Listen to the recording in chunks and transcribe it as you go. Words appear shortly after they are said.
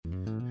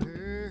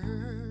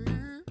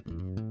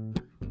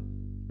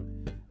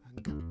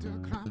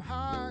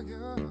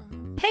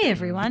Hey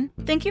everyone,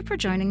 thank you for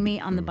joining me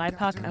on the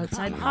BIPOC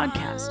Outside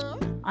podcast.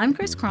 I'm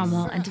Chris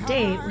Cromwell, and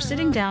today we're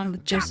sitting down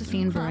with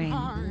Josephine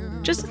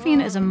Baran.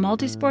 Josephine is a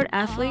multisport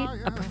athlete,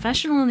 a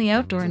professional in the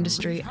outdoor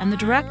industry, and the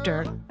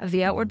director of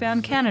the Outward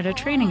Bound Canada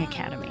Training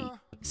Academy.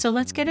 So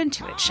let's get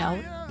into it, shall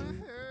we?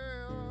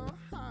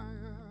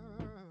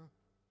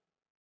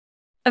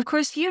 Of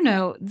course, you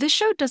know, this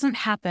show doesn't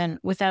happen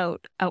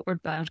without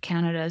Outward Bound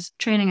Canada's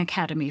Training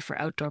Academy for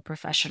Outdoor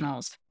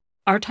Professionals,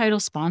 our title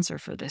sponsor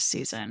for this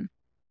season.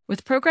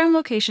 With program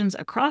locations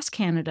across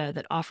Canada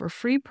that offer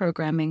free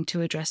programming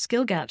to address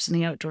skill gaps in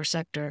the outdoor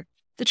sector,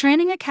 the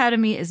Training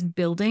Academy is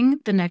building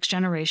the next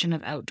generation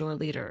of outdoor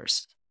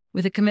leaders.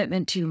 With a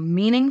commitment to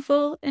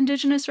meaningful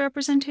Indigenous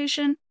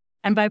representation,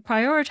 and by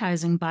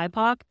prioritizing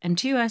BIPOC and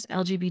 2S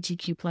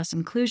LGBTQ+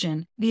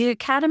 inclusion, the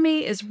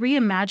Academy is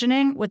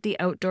reimagining what the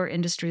outdoor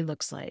industry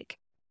looks like.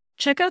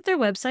 Check out their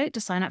website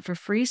to sign up for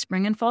free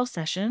spring and fall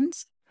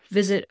sessions.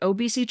 Visit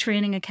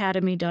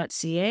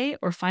obctrainingacademy.ca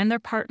or find their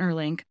partner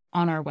link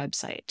on our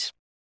website.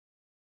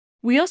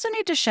 We also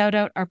need to shout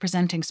out our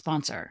presenting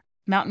sponsor,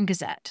 Mountain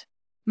Gazette.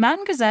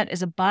 Mountain Gazette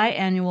is a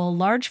biannual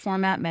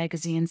large-format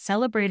magazine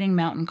celebrating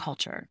mountain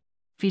culture,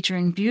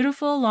 featuring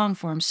beautiful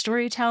long-form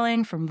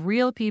storytelling from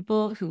real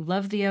people who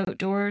love the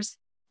outdoors.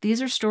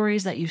 These are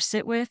stories that you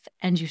sit with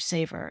and you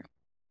savor.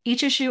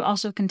 Each issue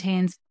also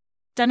contains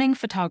stunning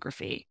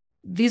photography.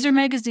 These are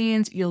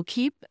magazines you'll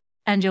keep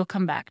and you'll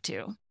come back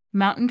to.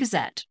 Mountain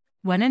Gazette.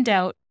 When in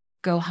doubt,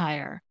 go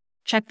higher.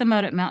 Check them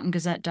out at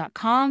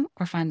mountaingazette.com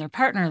or find their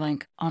partner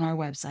link on our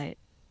website.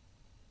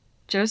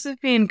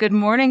 Josephine, good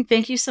morning.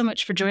 Thank you so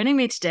much for joining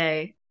me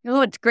today.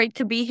 Oh, it's great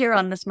to be here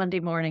on this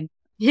Monday morning.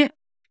 Yeah,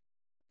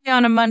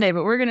 on a Monday,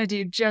 but we're going to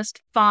do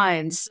just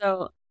fine.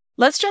 So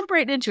let's jump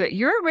right into it.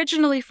 You're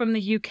originally from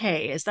the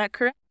UK, is that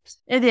correct?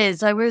 It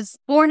is. I was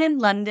born in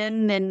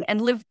London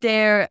and lived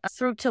there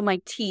through till my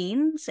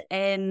teens.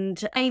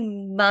 And my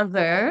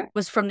mother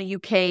was from the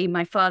UK.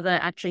 My father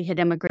actually had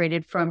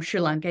emigrated from Sri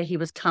Lanka. He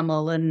was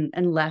Tamil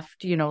and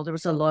left. You know, there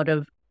was a lot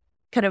of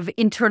kind of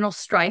internal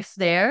strife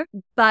there.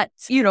 But,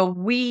 you know,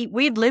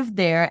 we'd lived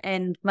there,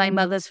 and my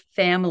mother's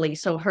family,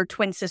 so her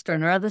twin sister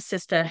and her other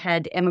sister,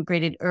 had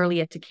emigrated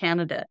earlier to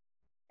Canada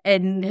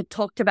and had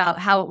talked about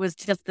how it was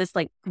just this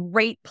like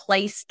great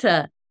place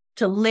to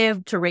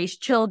live, to raise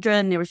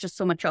children. There was just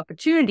so much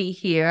opportunity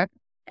here.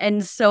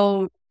 And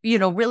so, you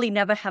know, really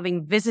never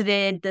having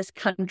visited this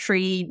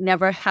country,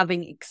 never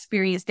having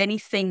experienced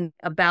anything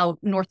about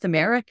North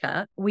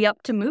America, we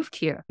up to moved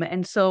here.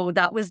 And so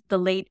that was the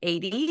late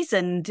 80s.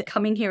 And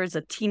coming here as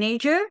a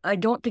teenager, I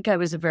don't think I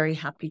was a very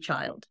happy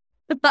child.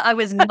 I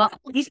was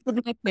not pleased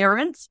with my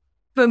parents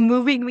for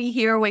moving me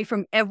here away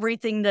from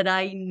everything that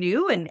I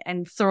knew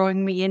and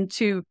throwing me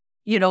into,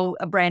 you know,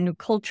 a brand new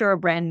culture, a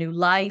brand new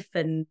life.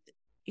 And,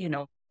 you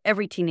know,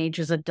 every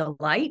teenager is a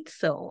delight.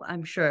 So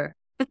I'm sure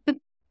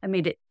I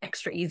made it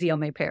extra easy on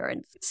my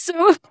parents.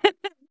 So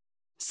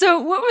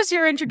what was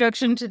your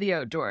introduction to the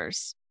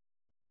outdoors?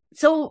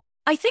 So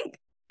I think,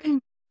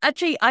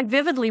 actually, I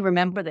vividly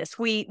remember this.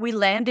 We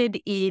landed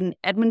in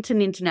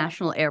Edmonton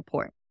International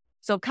Airport.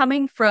 So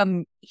coming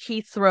from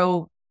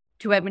Heathrow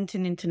to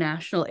Edmonton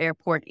International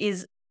Airport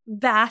is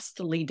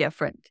vastly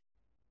different.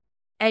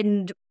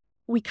 And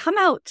we come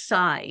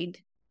outside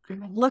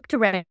and I looked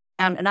around,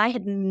 and I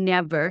had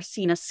never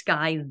seen a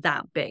sky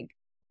that big.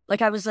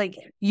 Like, I was like,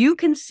 you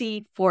can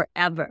see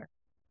forever.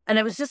 And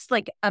I was just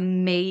like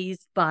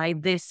amazed by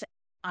this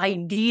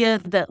idea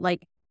that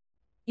like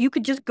you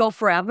could just go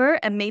forever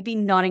and maybe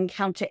not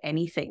encounter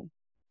anything.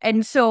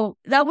 And so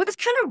that was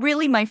kind of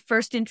really my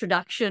first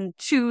introduction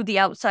to the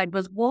outside,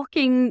 was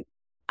walking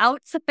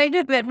outside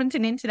of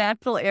Edmonton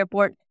International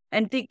Airport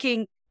and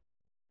thinking,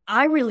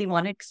 I really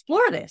want to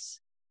explore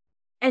this.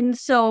 And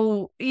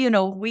so, you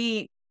know,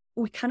 we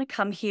kind of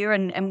come here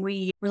and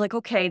we're like,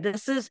 okay,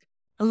 this is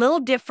a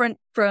little different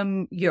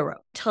from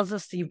Europe. It tells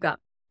us that you've got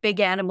big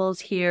animals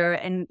here.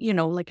 And, you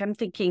know, like I'm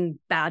thinking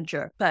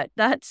badger, but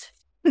that's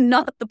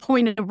not the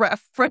point of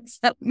reference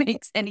that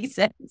makes any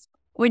sense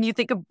when you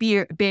think of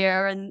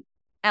bear and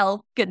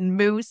elk and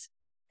moose.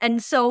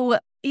 And so,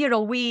 you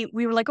know, we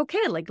were like,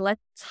 okay, like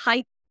let's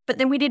hike. But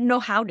then we didn't know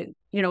how to.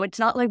 You know, it's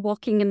not like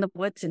walking in the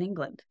woods in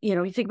England. You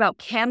know, you think about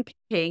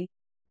camping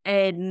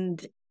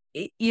and,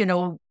 you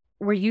know,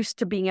 we're used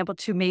to being able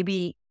to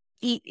maybe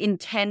eat in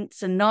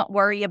tents and not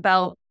worry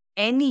about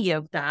any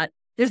of that.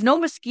 There's no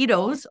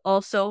mosquitoes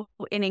also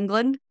in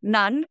England,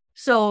 none.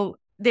 So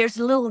there's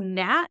little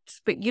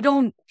gnats, but you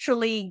don't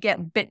actually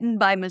get bitten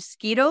by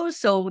mosquitoes.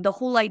 So the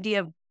whole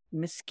idea of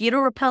mosquito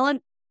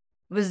repellent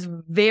was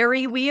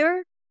very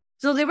weird.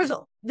 So there was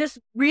this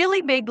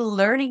really big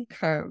learning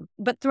curve.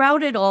 But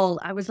throughout it all,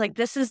 I was like,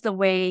 this is the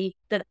way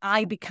that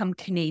I become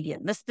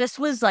Canadian. This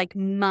was like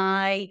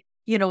my,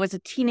 you know, as a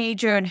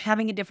teenager and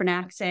having a different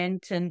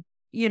accent and,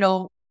 you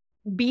know,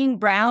 being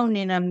brown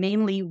in a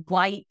mainly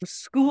white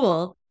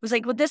school was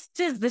like, well, this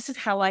is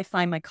how I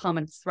find my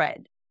common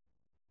thread.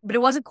 But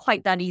it wasn't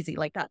quite that easy.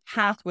 Like that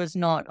path was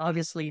not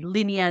obviously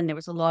linear and there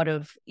was a lot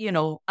of, you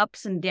know,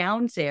 ups and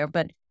downs there.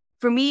 But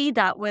for me,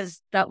 that was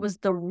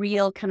the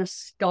real kind of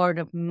start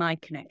of my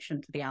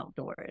connection to the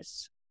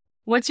outdoors.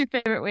 What's your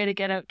favorite way to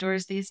get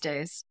outdoors these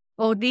days?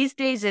 Oh, these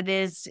days it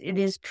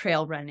is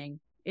trail running.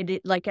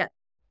 It like at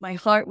my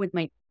heart with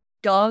my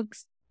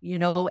dogs,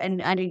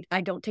 and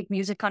I don't take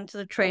music onto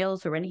the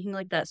trails or anything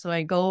like that. So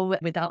I go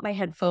without my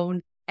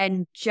headphone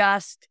and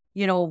just,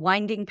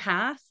 winding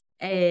path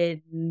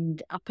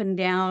and up and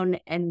down,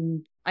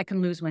 and I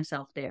can lose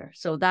myself there.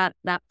 So that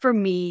for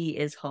me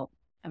is home.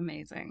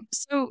 Amazing.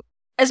 So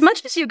as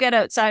much as you get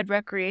outside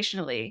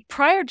recreationally,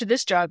 prior to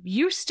this job,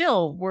 you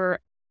still were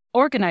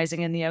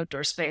organizing in the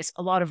outdoor space,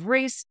 a lot of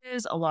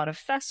races, a lot of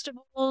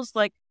festivals.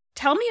 Like,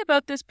 tell me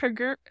about this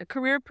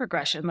career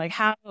progression. Like,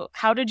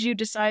 how did you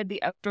decide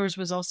the outdoors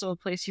was also a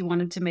place you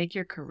wanted to make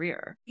your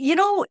career?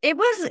 It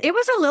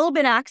was a little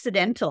bit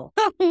accidental.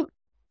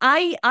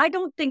 I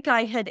don't think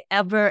I had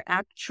ever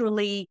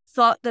actually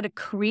thought that a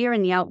career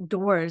in the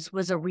outdoors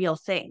was a real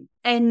thing.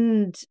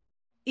 And,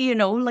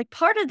 like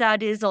part of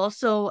that is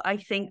also, I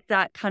think,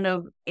 that kind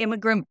of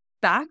immigrant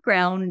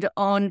background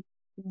on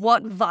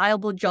what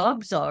viable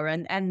jobs are.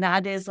 And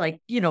that is like,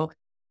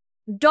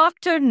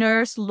 doctor,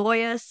 nurse,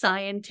 lawyer,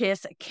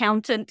 scientist,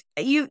 accountant,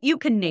 you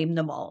can name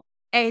them all.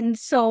 And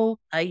so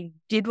I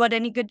did what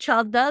any good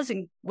child does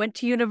and went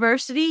to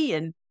university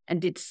and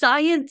did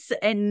science.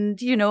 And,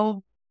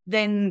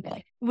 then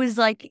was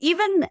like,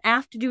 even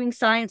after doing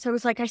science, I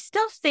was like, I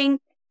still think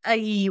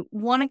I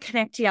want to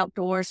connect to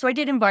outdoors. So I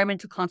did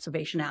environmental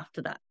conservation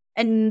after that.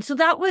 And so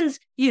that was,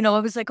 I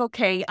was like,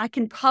 okay, I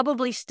can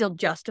probably still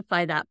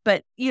justify that.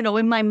 But,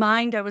 in my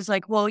mind, I was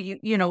like, well,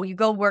 you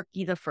go work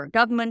either for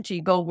government or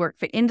you go work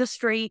for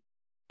industry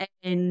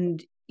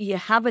and you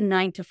have a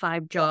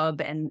 9-to-5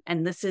 job.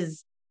 And this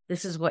is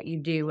what you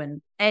do.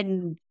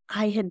 And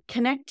I had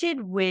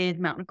connected with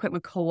Mountain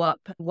Equipment Co-op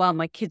while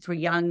my kids were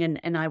young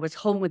and I was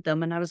home with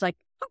them. And I was like,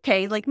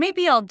 okay, like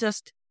maybe I'll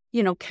just,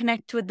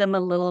 connect with them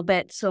a little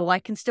bit so I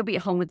can still be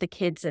at home with the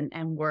kids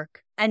and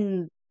work.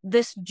 And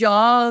this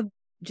job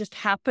just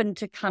happened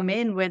to come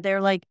in where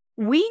they're like,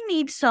 we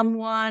need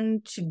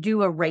someone to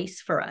do a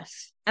race for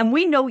us. And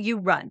we know you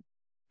run.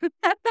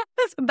 That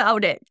was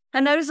about it.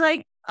 And I was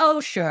like, oh,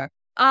 sure.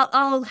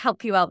 I'll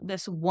help you out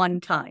this one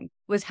time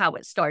was how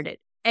it started.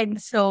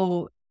 And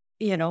so,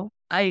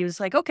 I was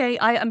like, okay,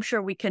 I'm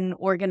sure we can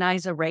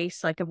organize a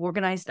race. Like I've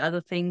organized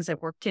other things.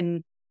 I've worked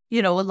in,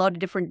 a lot of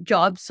different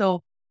jobs.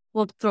 So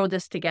we'll throw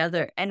this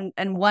together. And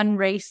one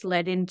race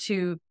led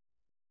into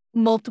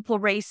multiple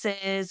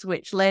races,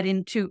 which led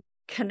into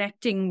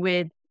connecting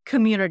with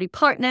community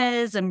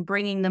partners and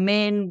bringing them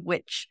in,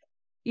 which,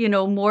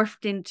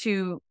 morphed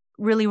into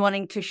really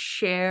wanting to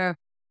share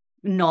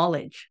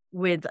knowledge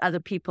with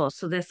other people.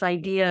 So this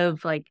idea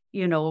of like,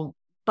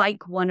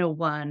 bike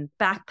 101,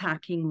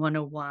 backpacking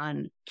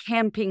 101,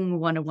 camping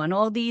 101,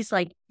 all these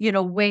like,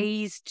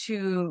 ways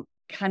to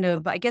kind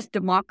of, I guess,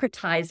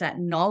 democratize that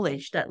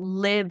knowledge that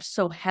lives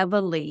so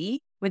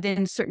heavily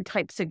within certain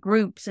types of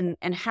groups.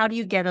 And how do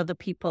you get other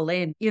people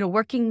in,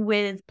 working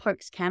with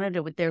Parks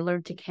Canada with their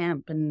Learn to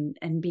Camp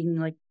and being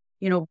like,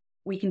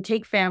 we can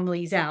take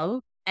families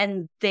out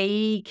and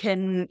they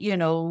can,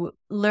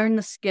 learn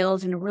the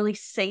skills in a really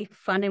safe,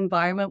 fun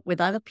environment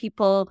with other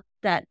people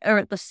that are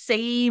at the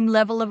same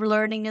level of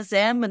learning as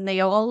them, and they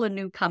all are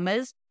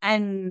newcomers,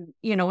 and,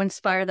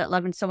 inspire that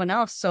love in someone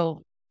else.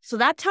 So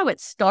that's how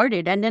it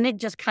started. And then it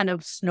just kind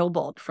of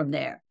snowballed from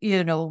there.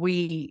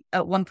 We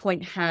at one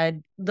point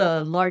had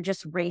the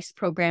largest race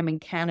program in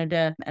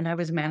Canada, and I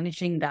was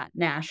managing that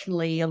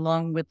nationally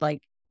along with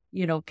like,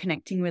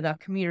 connecting with our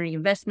community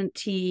investment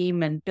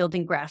team and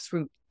building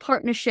grassroots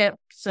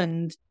partnerships.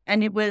 And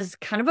it was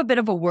kind of a bit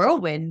of a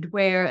whirlwind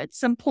where at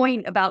some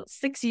point about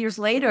 6 years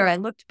later, I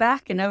looked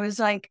back and I was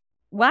like,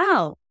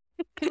 wow,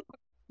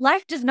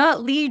 life does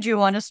not lead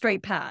you on a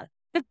straight path.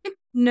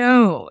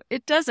 No,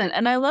 it doesn't.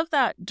 And I love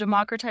that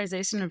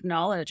democratization of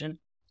knowledge and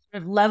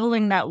sort of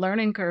leveling that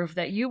learning curve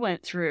that you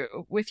went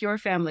through with your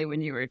family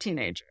when you were a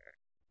teenager.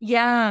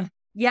 Yeah.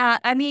 Yeah.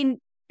 I mean,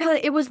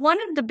 it was one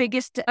of the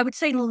biggest, I would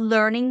say,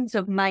 learnings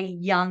of my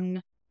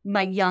young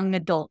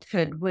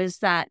adulthood was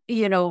that,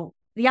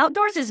 the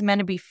outdoors is meant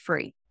to be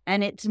free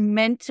and it's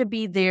meant to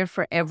be there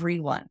for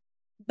everyone,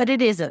 but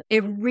it isn't.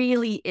 It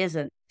really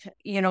isn't.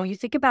 You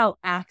think about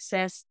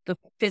access, the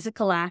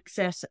physical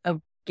access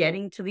of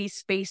getting to these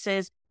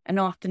spaces. And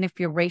often if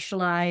you're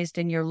racialized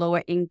and you're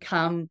lower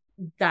income,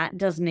 that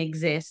doesn't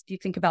exist. You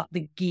think about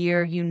the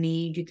gear you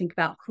need. You think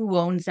about who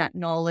owns that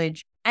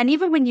knowledge. And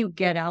even when you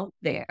get out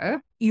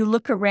there, you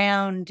look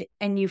around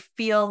and you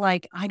feel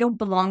like I don't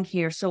belong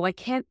here. So I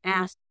can't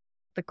ask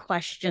the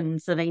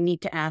questions that I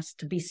need to ask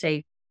to be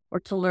safe or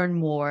to learn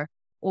more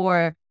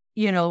or,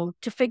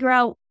 to figure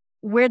out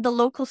where the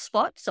local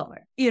spots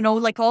are.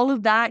 Like all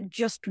of that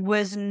just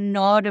was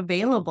not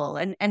available.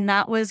 And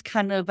that was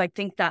kind of, I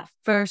think, that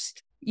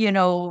first,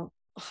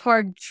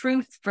 hard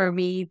truth for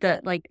me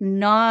that like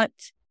not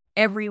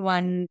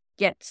everyone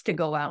gets to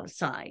go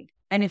outside.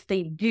 And if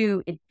they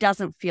do, it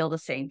doesn't feel the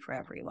same for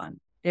everyone.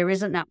 There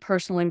isn't that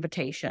personal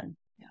invitation.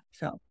 Yeah.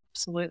 So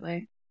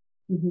absolutely.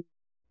 Mm-hmm.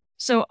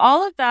 So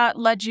all of that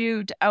led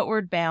you to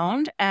Outward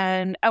Bound,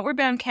 and Outward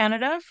Bound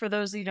Canada, for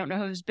those that you don't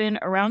know, has been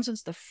around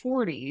since the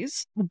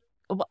 40s.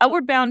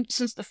 Outward Bound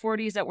since the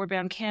 40s, Outward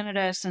Bound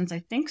Canada since I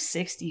think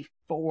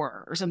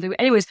 64 or something.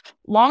 Anyways,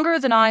 longer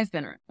than I've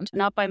been around,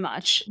 not by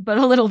much, but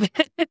a little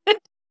bit.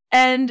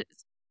 And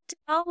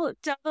tell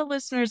the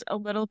listeners a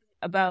little bit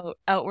about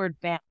Outward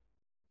Bound.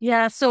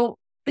 Yeah, so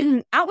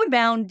Outward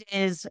Bound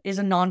is a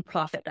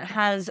nonprofit that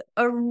has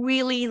a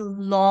really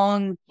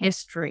long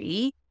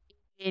history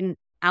in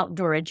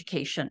outdoor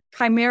education,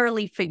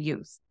 primarily for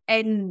youth.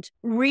 And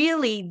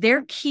really,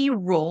 their key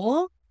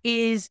role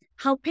is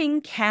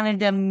helping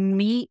Canada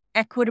meet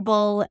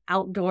equitable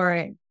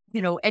outdoor,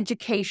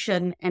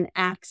 education and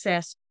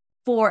access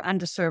for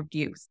underserved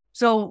youth.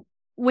 So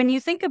when you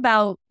think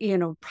about,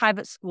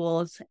 private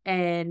schools,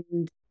 and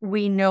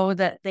we know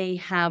that they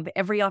have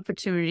every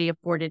opportunity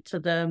afforded to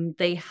them,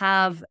 they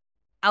have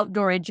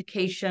outdoor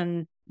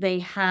education, they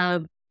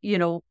have,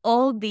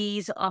 all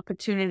these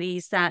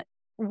opportunities that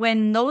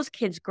when those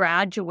kids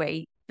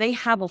graduate, they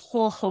have a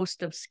whole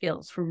host of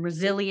skills, from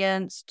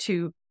resilience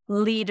to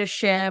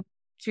leadership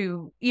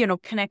to,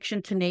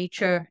 connection to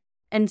nature.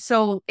 And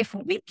so if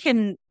we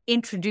can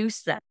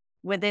introduce that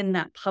within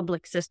that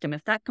public system,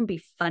 if that can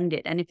be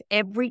funded, and if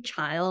every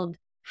child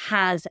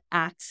has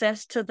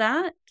access to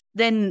that,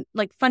 then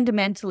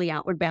fundamentally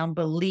Outward Bound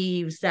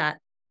believes that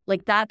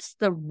that's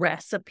the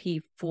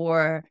recipe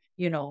for,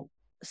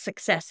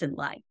 success in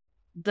life.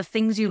 The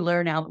things you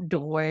learn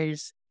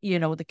outdoors,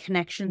 the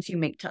connections you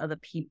make to other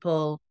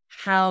people,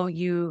 how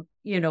you,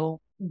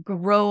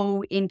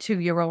 grow into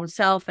your own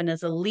self. And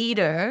as a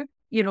leader,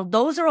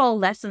 those are all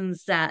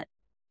lessons that,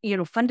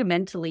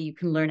 fundamentally you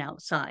can learn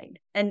outside.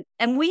 And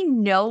we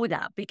know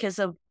that because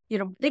of,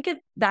 they get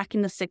back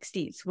in the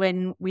 60s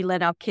when we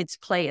let our kids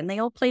play and they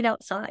all played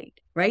outside,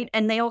 right?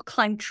 And they all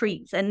climbed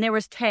trees and there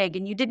was tag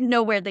and you didn't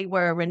know where they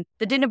were and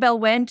the dinner bell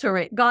went or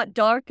it got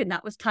dark and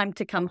that was time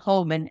to come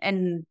home.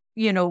 And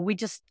we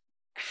just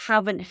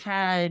haven't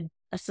had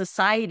a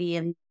society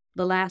in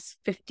the last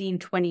 15,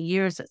 20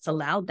 years that's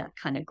allowed that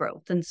kind of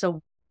growth. And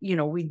so,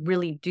 we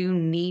really do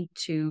need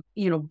to,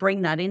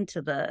 bring that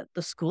into the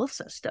school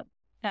system.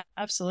 Yeah,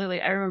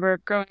 absolutely. I remember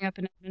growing up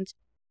in Edmonton,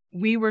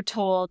 we were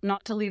told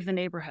not to leave the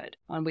neighborhood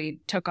when we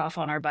took off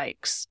on our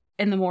bikes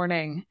in the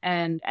morning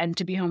and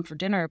to be home for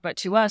dinner. But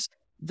to us,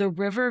 the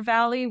river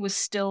valley was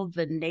still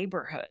the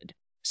neighborhood.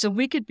 So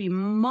we could be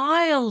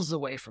miles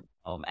away from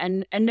home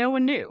and no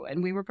one knew,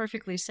 and we were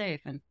perfectly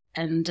safe.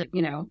 And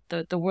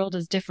the world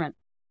is different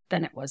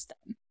than it was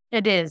then.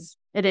 It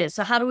is.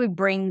 So how do we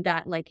bring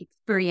that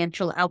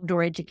experiential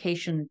outdoor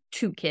education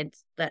to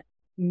kids that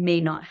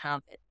may not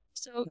have it?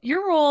 So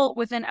your role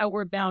within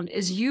Outward Bound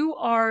is you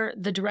are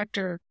the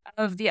director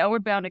of the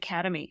Outward Bound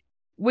Academy,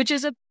 which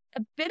is a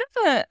bit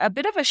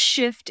of a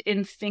shift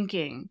in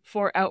thinking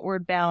for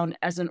Outward Bound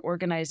as an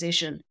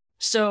organization.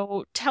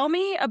 So tell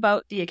me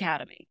about the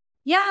Academy.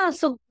 Yeah,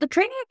 so the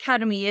Training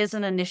Academy is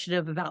an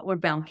initiative of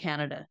Outward Bound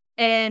Canada.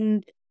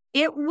 And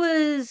it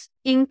was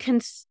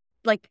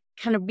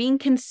kind of being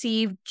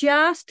conceived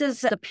just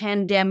as the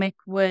pandemic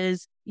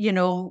was,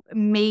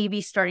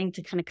 maybe starting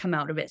to kind of come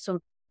out of it. So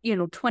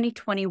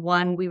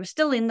 2021, we were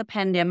still in the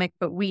pandemic,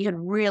 but we had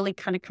really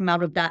kind of come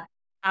out of that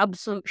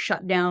absolute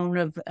shutdown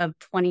of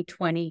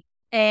 2020.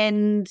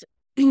 And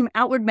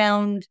Outward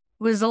Bound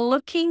was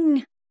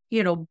looking,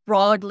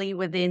 broadly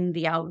within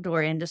the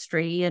outdoor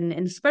industry and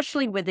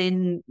especially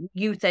within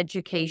youth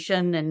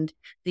education and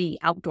the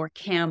outdoor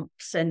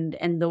camps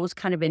and those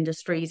kind of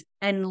industries,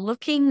 and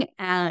looking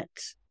at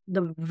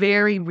the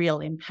very real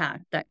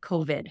impact that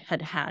COVID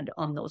had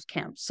on those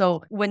camps.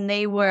 So when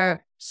they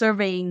were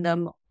surveying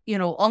them,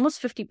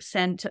 almost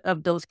 50%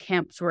 of those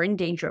camps were in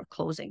danger of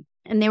closing.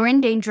 And they were in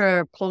danger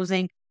of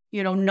closing,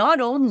 not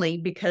only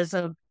because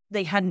of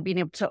they hadn't been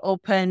able to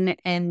open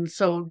and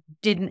so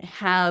didn't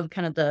have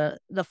kind of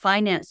the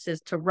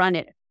finances to run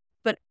it,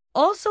 but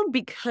also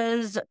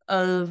because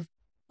of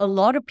a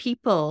lot of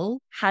people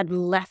had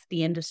left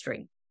the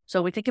industry.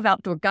 So we think of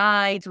outdoor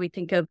guides, we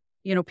think of,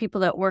 people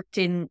that worked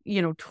in,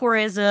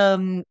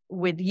 tourism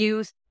with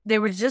youth.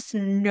 There was just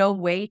no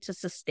way to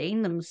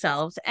sustain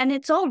themselves. And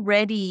it's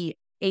already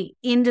an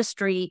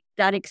industry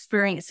that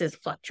experiences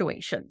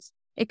fluctuations.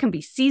 It can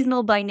be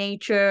seasonal by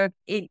nature.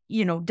 It,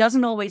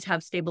 doesn't always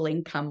have stable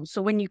income.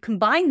 So when you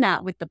combine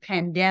that with the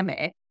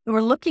pandemic,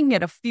 we're looking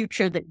at a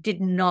future that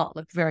did not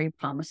look very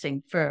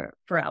promising for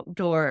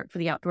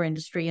the outdoor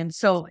industry. And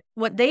so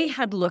what they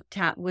had looked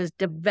at was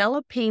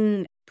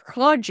developing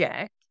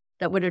projects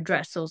that would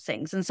address those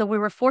things. And so we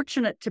were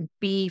fortunate to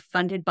be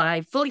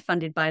fully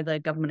funded by the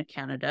Government of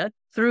Canada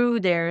through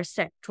their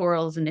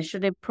Sectorals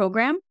Initiative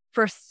program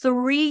for a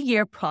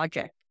 3-year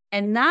project.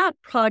 And that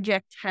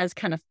project has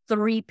kind of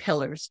 3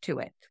 pillars to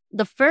it.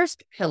 The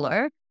first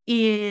pillar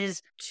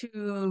is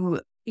to,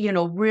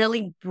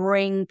 really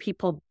bring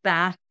people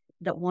back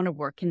that want to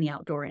work in the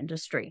outdoor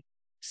industry.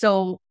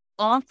 So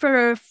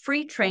offer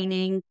free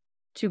training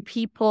to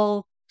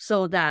people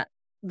so that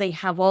they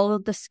have all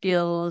of the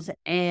skills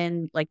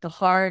and the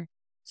hard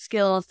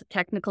skills, the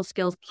technical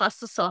skills, plus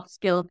the soft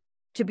skills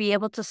to be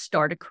able to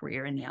start a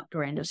career in the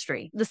outdoor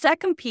industry. The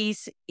second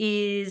piece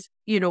is,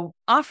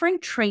 offering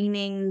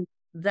training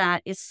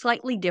that is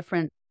slightly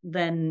different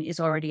than is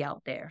already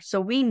out there. So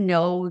we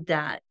know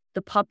that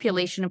the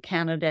population of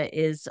Canada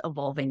is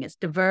evolving. It's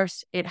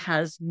diverse. It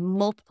has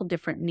multiple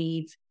different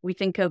needs. We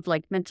think of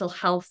like mental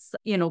health,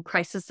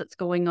 crisis that's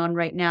going on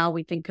right now.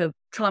 We think of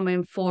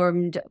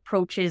trauma-informed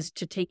approaches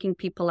to taking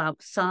people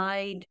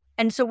outside.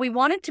 And so we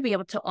wanted to be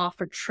able to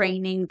offer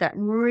training that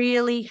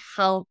really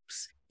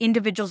helps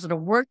individuals that are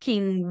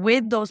working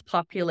with those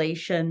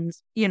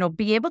populations,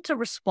 be able to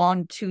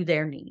respond to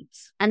their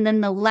needs. And then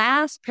the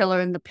last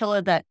pillar, and the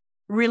pillar that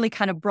really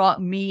kind of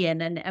brought me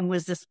in and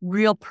was this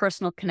real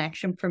personal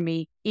connection for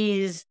me,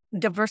 is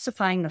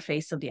diversifying the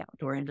face of the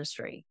outdoor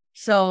industry.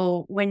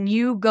 So when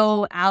you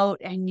go out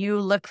and you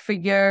look for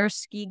your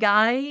ski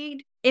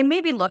guide, it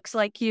maybe looks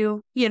like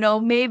you,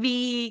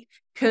 maybe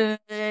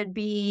could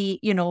be,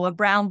 a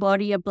brown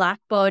body, a black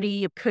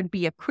body, it could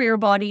be a queer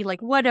body,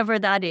 like whatever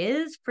that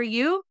is for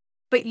you,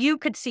 but you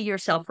could see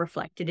yourself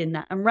reflected in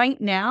that. And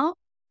right now,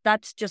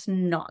 that's just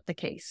not the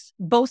case,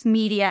 both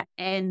media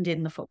and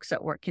in the folks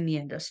that work in the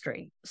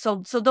industry.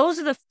 So those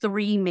are the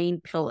three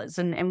main pillars.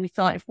 And we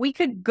thought if we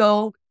could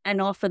go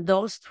and offer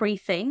those three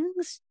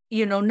things,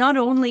 not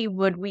only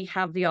would we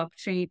have the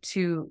opportunity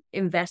to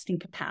invest in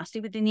capacity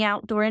within the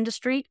outdoor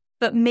industry,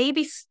 but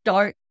maybe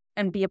start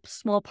and be a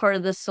small part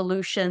of the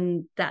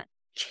solution that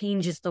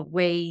changes the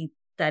way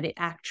that it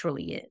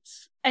actually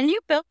is. And you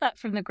built that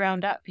from the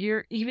ground up.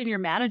 Even your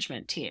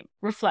management team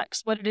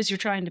reflects what it is you're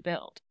trying to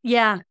build.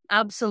 Yeah,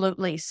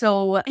 absolutely.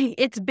 So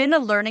it's been a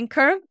learning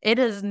curve. It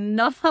has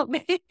not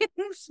been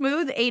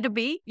smooth A to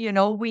B.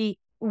 We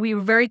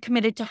were very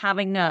committed to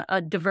having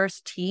a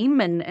diverse team.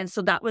 And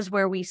so that was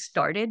where we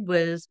started,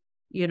 was,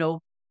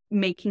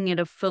 making it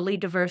a fully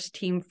diverse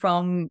team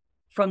from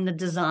the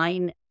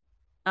design,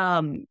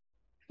 kind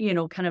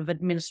of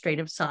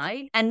administrative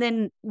side. And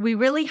then we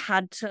really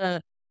had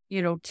to,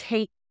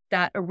 take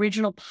that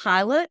original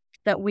pilot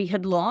that we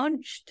had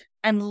launched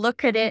and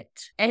look at it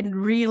and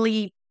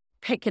really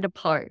pick it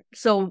apart.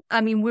 So,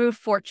 we were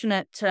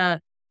fortunate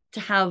to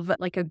have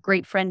like a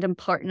great friend and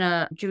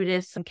partner,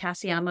 Judith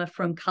Kasiyama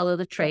from Color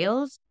the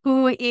Trails,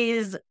 who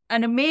is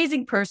an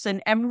amazing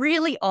person and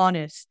really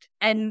honest,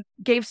 and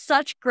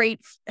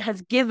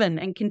has given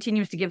and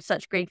continues to give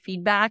such great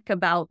feedback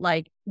about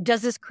like,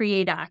 does this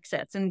create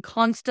access, and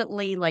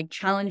constantly like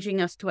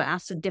challenging us to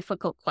ask a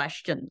difficult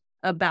question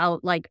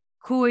about like,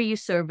 who are you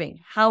serving?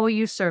 How are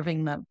you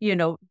serving them?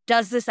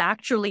 Does this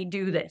actually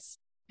do this?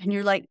 And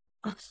you're like,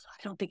 oh,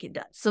 I don't think it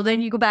does. So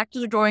then you go back to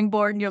the drawing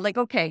board and you're like,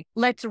 okay,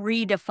 let's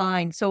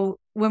redefine. So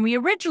when we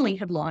originally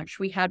had launched,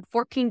 we had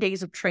 14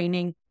 days of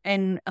training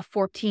and a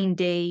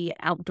 14-day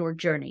outdoor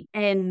journey.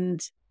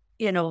 And,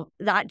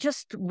 that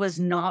just was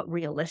not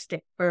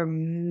realistic for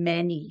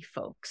many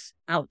folks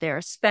out there,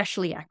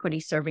 especially equity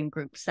serving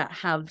groups that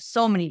have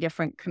so many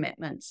different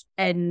commitments.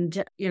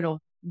 And,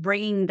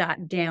 bringing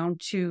that down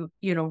to,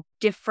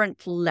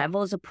 different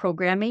levels of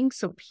programming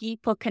so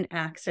people can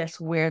access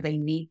where they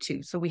need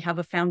to. So we have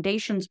a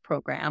foundations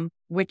program,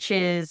 which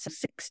is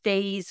 6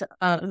 days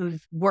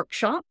of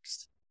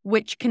workshops,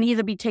 which can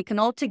either be taken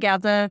all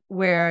together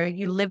where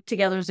you live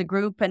together as a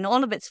group, and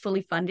all of it's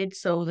fully funded.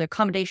 So the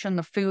accommodation,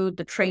 the food,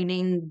 the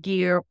training,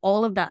 gear,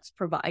 all of that's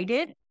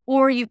provided.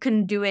 Or you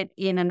can do it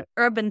in an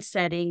urban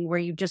setting where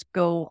you just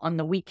go on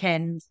the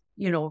weekends,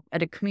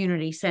 at a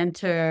community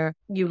center,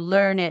 you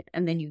learn it,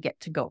 and then you get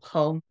to go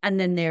home. And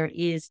then there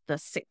is the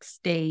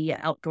 6-day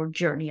outdoor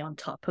journey on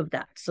top of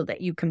that, so that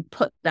you can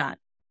put that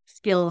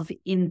skills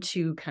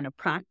into kind of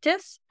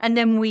practice. And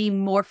then we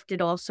morphed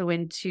it also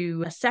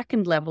into a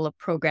second level of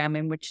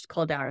programming, which is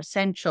called our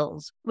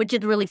Essentials, which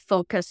is really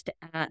focused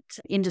at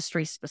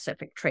industry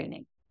specific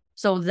training.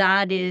 So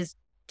that is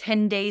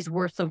 10 days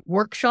worth of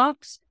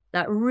workshops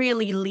that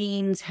really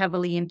leans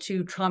heavily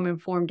into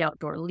trauma-informed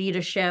outdoor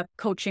leadership,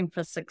 coaching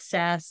for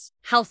success,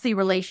 healthy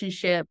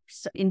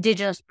relationships,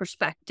 Indigenous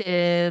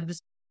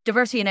perspectives,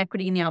 diversity and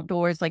equity in the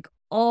outdoors, like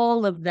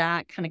all of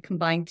that kind of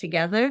combined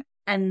together.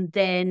 And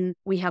then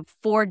we have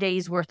 4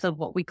 days worth of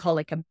what we call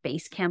like a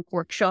base camp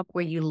workshop,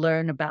 where you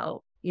learn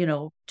about,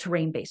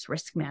 terrain-based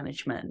risk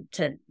management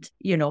and,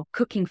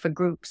 cooking for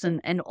groups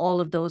and all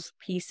of those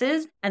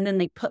pieces. And then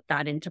they put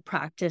that into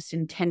practice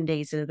in 10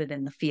 days of it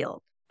in the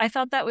field. I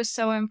thought that was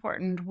so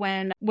important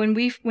when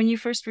you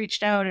first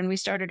reached out and we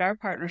started our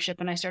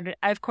partnership, and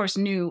I of course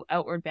knew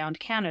Outward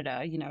Bound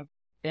Canada,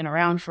 been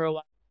around for a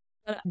while.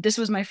 This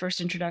was my first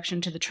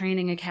introduction to the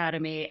training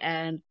academy,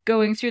 and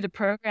going through the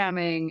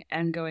programming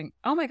and going,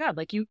 oh my God,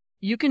 like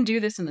you can do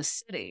this in the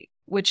city,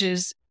 which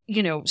is,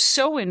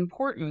 so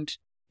important,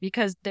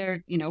 because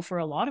they're, for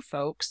a lot of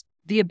folks,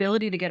 the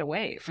ability to get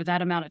away for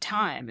that amount of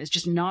time is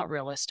just not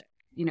realistic.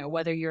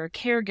 Whether you're a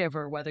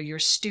caregiver, whether you're a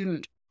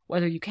student,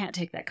 whether you can't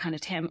take that kind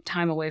of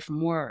time away from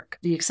work,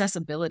 the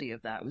accessibility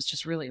of that was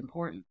just really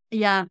important.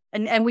 Yeah.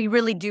 And we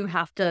really do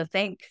have to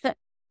thank,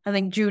 I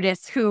think,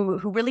 Judith,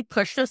 who really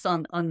pushed us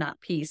on that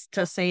piece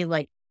to say,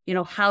 like,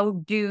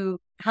 how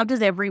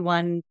does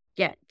everyone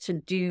get to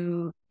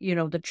do,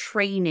 the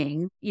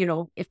training,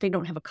 if they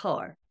don't have a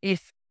car?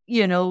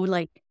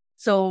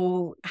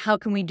 So how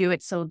can we do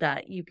it so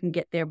that you can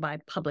get there by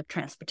public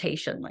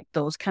transportation, like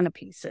those kind of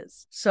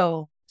pieces?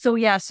 So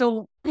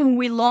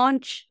we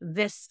launch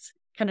this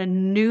kind of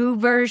new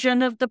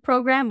version of the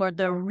program, or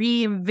the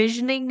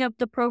re-envisioning of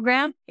the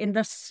program, in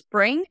the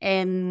spring.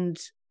 And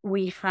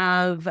we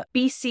have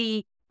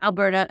BC,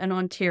 Alberta, and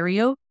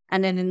Ontario.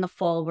 And then in the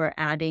fall, we're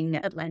adding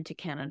Atlantic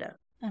Canada.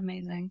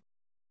 Amazing.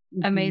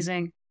 Mm-hmm.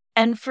 Amazing.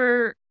 And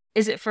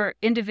is it for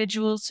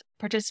individuals,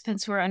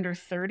 participants who are under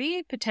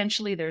 30?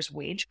 Potentially there's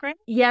wage grant?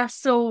 Yeah.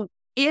 So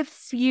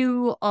if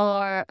you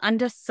are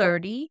under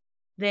 30,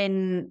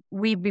 then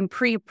we've been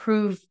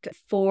pre-approved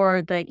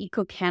for the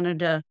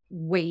Eco-Canada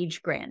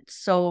wage grant.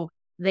 So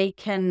they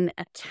can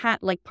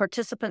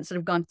participants that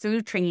have gone through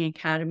the training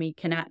academy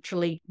can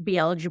actually be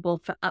eligible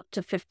for up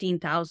to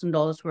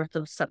 $15,000 worth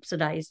of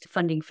subsidized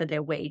funding for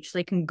their wage. So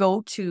they can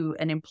go to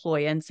an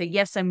employer and say,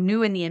 yes, I'm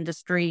new in the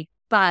industry,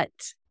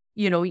 but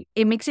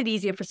it makes it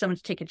easier for someone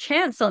to take a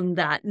chance on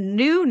that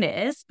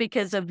newness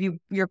because of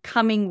you're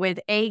coming with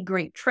A,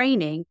 great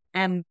training,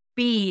 and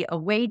B, a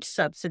wage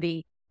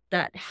subsidy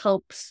that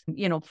helps,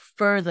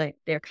 further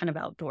their kind of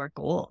outdoor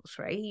goals,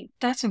 right?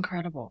 That's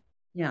incredible.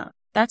 Yeah.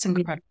 That's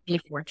incredible. We're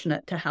really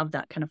fortunate to have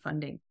that kind of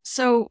funding.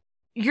 So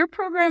your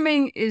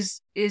programming is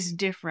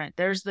different.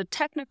 There's the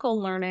technical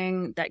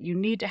learning that you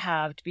need to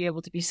have to be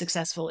able to be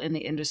successful in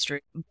the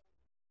industry.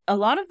 A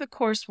lot of the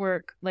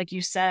coursework, like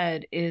you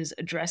said, is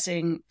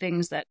addressing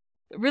things that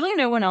really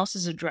no one else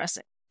is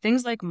addressing.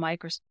 Things like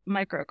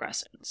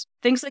microaggressions,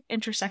 things like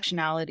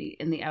intersectionality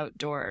in the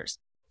outdoors.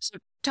 So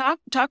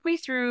talk me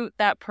through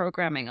that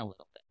programming a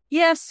little bit.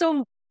 Yeah,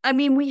 so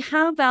we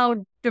have our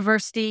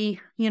diversity,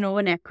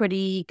 and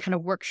equity kind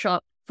of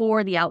workshop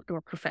for the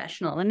outdoor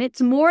professional. And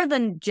it's more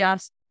than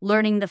just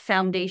learning the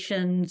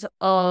foundations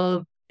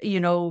of,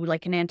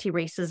 like an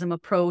anti-racism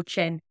approach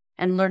and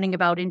learning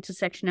about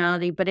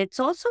intersectionality, but it's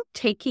also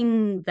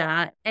taking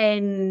that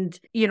and,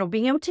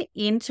 being able to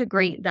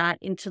integrate that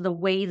into the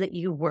way that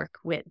you work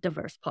with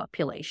diverse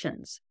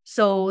populations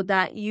so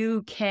that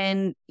you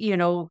can,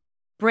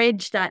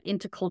 bridge that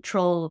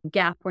intercultural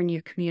gap when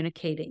you're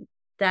communicating,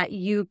 that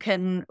you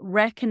can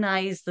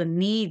recognize the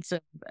needs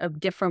of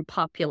different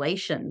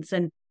populations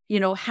and,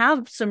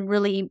 have some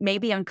really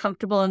maybe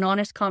uncomfortable and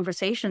honest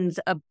conversations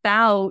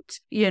about,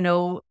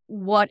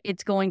 what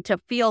it's going to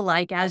feel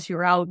like as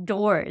you're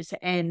outdoors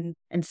and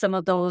some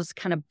of those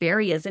kind of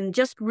barriers. And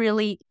just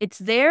really, it's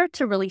there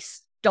to really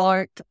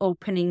start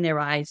opening their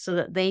eyes so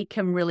that they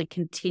can really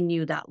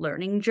continue that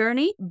learning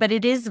journey. But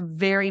it is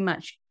very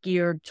much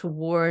geared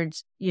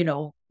towards,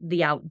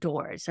 the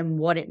outdoors and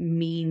what it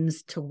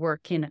means to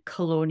work in a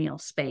colonial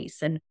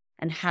space and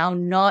how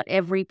not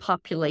every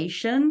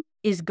population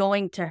is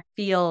going to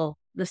feel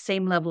the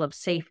same level of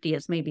safety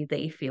as maybe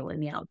they feel in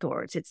the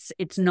outdoors.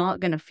 It's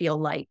not going to feel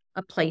like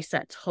a place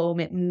that's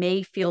home. It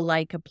may feel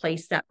like a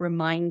place that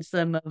reminds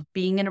them of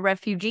being in a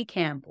refugee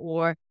camp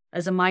or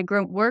as a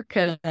migrant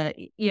worker,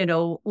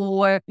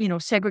 or,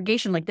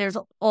 segregation. Like there's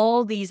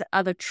all these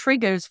other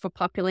triggers for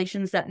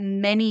populations that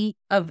many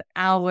of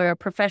our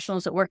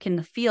professionals that work in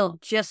the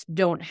field just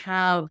don't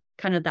have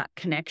kind of that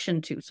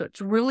connection to. So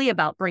it's really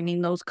about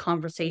bringing those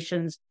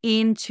conversations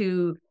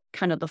into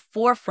kind of the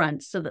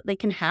forefront so that they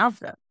can have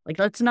them. Like,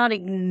 let's not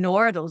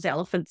ignore those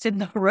elephants in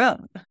the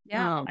room.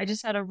 Yeah. I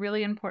just had a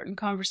really important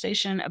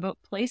conversation about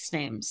place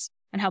names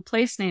and how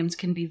place names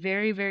can be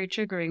very, very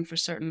triggering for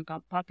certain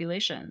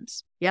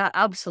populations. Yeah,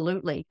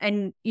 absolutely.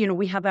 And,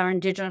 we have our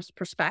Indigenous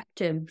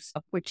perspectives,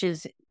 which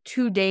is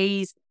 2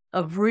 days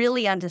of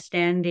really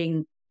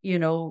understanding,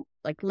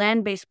 like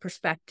land-based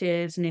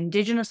perspectives, an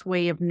Indigenous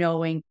way of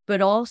knowing,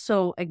 but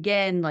also,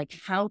 again, like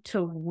how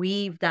to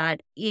weave that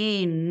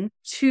in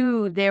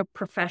to their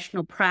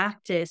professional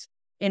practice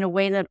in a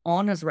way that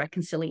honors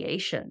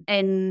reconciliation.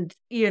 And,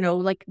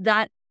 like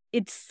that,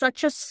 it's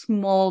such a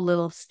small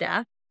little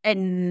step.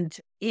 And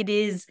it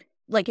is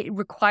like, it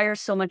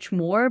requires so much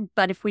more,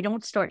 but if we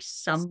don't start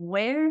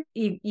somewhere,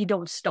 you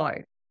don't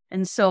start.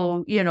 And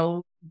so,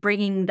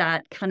 bringing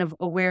that kind of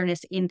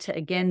awareness into,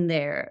 again,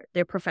 their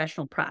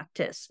professional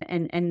practice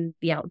and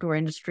the outdoor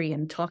industry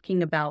and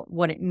talking about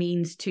what it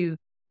means to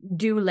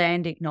do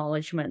land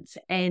acknowledgements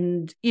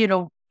and,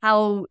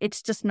 how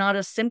it's just not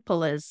as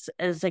simple as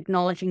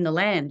acknowledging the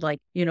land. Like,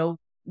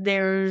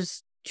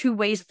 there's 2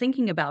 ways of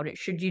thinking about it.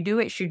 Should you do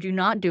it? Should you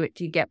not do it?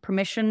 Do you get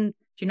permission?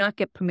 Do you not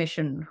get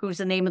permission? Who's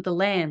the name of the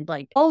land?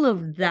 Like all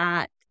of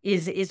that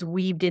is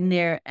weaved in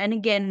there. And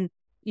again,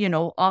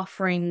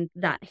 offering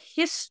that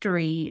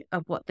history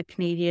of what the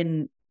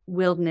Canadian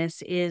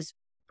wilderness is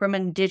from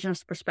an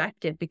Indigenous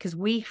perspective, because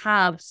we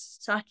have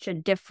such a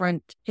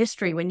different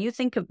history. When you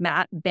think of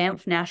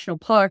Banff National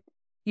Park,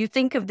 you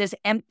think of this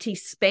empty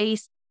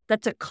space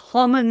that's a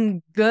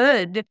common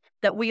good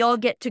that we all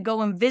get to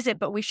go and visit,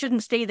 but we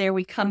shouldn't stay there.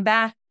 We come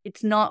back.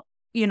 It's not,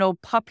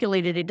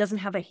 populated. It doesn't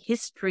have a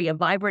history, a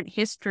vibrant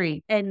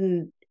history,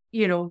 and,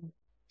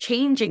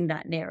 changing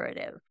that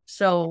narrative.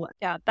 So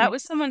yeah, that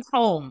was someone's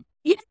home.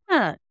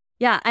 Yeah.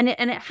 Yeah, and it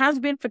has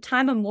been for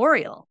time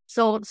immemorial.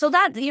 So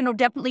that,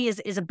 definitely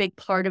is a big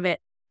part of it.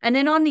 And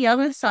then on the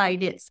other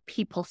side, it's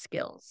people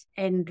skills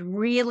and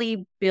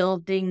really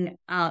building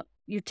up.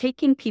 You're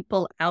taking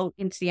people out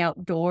into the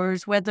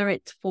outdoors, whether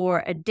it's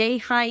for a day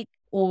hike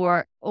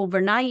or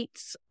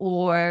overnights,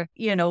 or,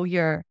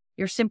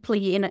 you're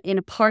simply in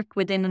a park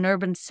within an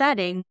urban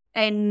setting.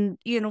 And,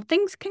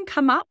 things can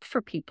come up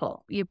for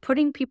people. You're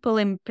putting people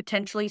in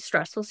potentially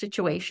stressful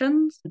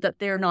situations that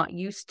they're not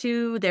used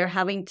to. They're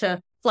having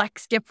to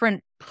flex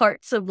different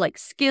parts of like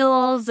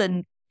skills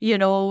and,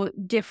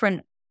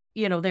 different,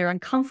 they're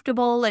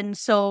uncomfortable. And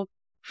so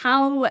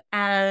how,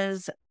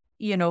 as,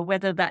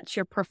 whether that's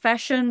your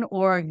profession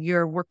or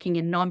you're working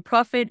in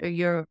nonprofit or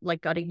you're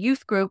like got a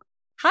youth group,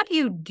 how do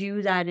you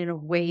do that in a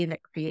way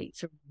that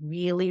creates a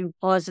really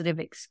positive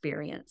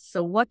experience?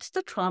 So what's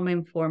the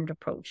trauma-informed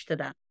approach to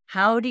that?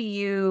 How do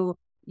you,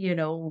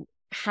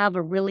 have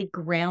a really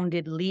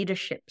grounded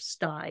leadership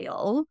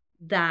style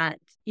that,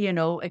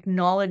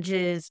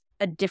 acknowledges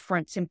a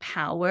difference in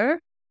power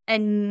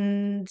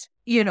and,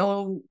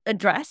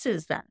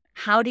 addresses that?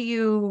 How do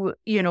you,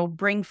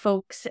 bring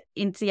folks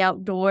into the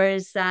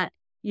outdoors that,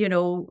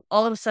 all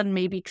of a sudden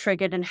may be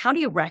triggered? And how do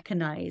you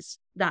recognize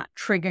that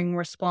triggering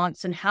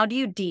response? And how do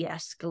you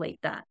de-escalate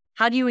that?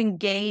 How do you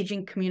engage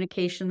in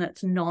communication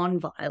that's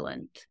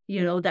nonviolent?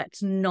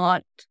 That's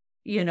not,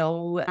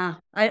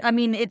 I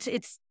mean,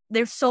 it's,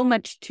 there's so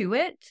much to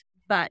it,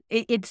 but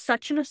it's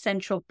such an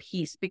essential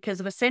piece, because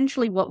of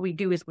essentially what we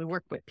do is we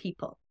work with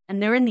people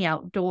and they're in the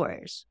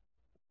outdoors.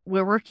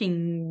 We're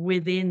working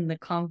within the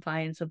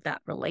confines of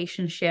that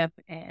relationship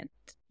and,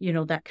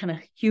 that kind of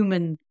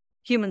human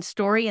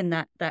story and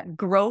that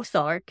growth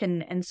arc.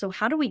 And so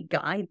how do we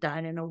guide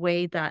that in a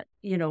way that,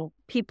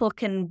 people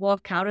can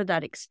walk out of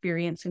that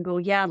experience and go,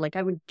 yeah, like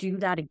I would do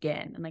that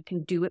again and I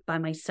can do it by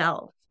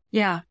myself.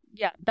 Yeah.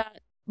 Yeah.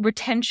 That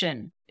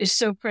retention is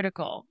so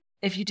critical.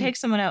 If you take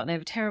someone out and they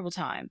have a terrible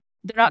time,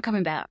 they're not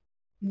coming back.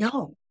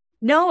 No.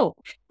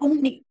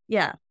 Only,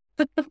 yeah.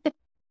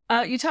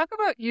 You talk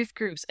about youth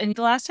groups, and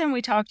the last time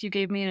we talked, you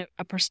gave me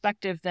a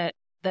perspective that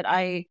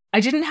I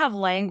didn't have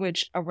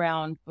language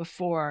around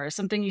before,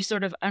 something you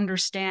sort of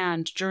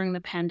understand during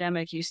the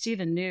pandemic. You see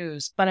the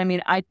news, but I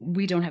mean,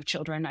 we don't have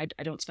children. I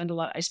don't spend a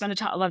lot. I spend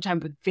a lot of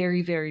time with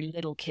very, very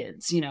little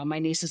kids. My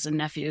nieces and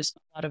nephews.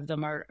 A lot of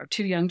them are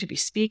too young to be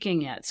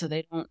speaking yet, so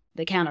they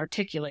can't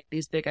articulate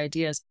these big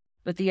ideas.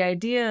 But the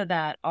idea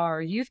that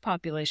our youth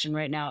population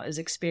right now is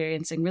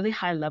experiencing really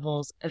high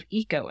levels of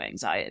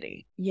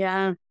eco-anxiety.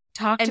 Yeah.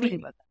 Talk to me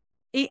about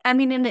that. I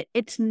mean, and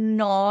it's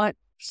not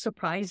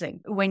surprising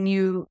when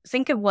you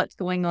think of what's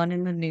going on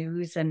in the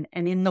news and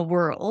in the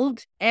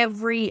world.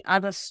 Every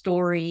other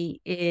story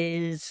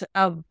is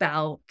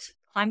about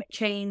climate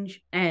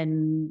change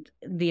and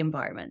the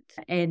environment.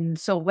 And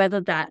so whether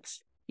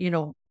that's,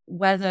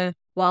 weather,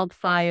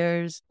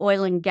 wildfires,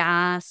 oil and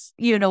gas,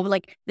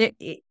 like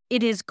it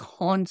is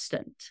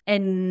constant.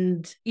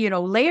 And,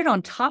 layered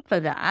on top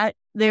of that,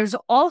 there's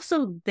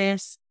also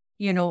this,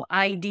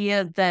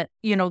 idea that,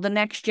 the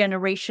next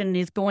generation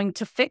is going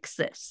to fix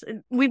this.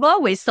 We've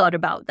always thought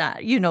about that,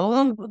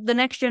 the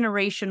next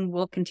generation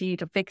will continue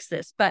to fix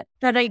this. But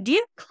that idea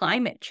of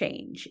climate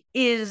change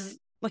is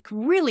like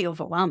really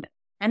overwhelming.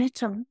 And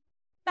it's a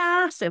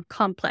massive,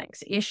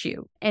 complex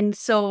issue. And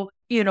so,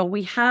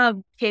 we have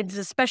kids,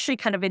 especially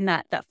kind of in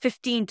that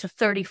 15 to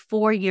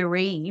 34 year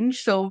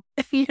range. So,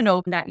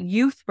 that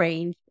youth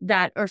range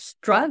that are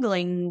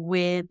struggling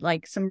with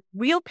like some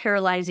real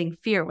paralyzing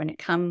fear when it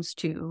comes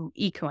to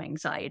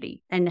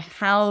eco-anxiety and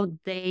how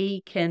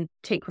they can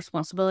take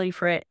responsibility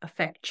for it,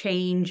 affect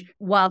change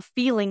while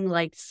feeling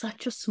like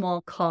such a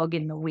small cog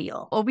in the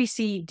wheel.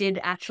 OBC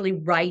did actually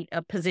write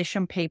a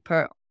position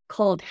paper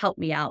called Help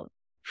Me Out: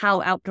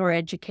 How Outdoor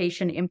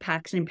Education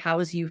Impacts and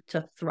Empowers Youth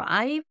to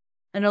Thrive.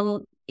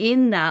 And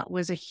in that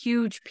was a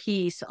huge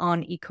piece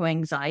on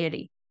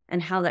eco-anxiety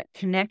and how that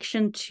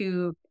connection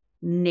to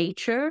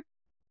nature,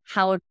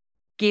 how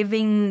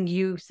giving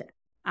youth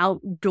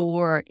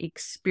outdoor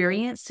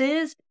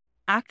experiences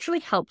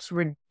actually helps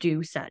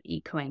reduce that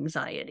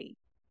eco-anxiety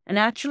and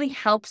actually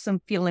helps them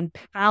feel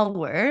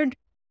empowered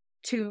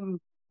to,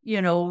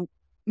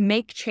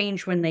 make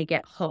change when they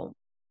get home.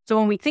 So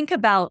when we think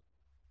about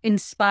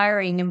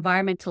inspiring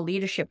environmental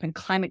leadership and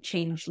climate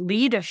change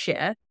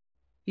leadership,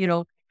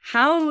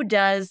 how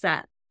does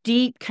that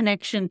deep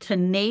connection to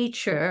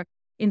nature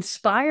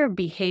inspire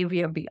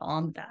behavior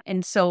beyond that?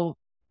 And so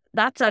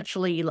that's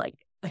actually like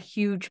a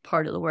huge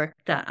part of the work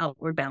that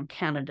Outward Bound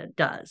Canada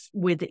does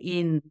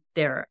within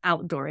their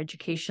outdoor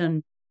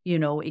education,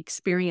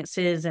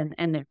 experiences and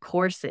their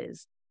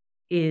courses,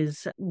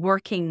 is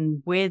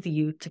working with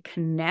you to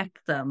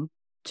connect them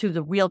to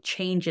the real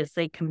changes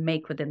they can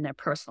make within their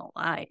personal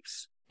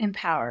lives.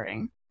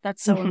 Empowering.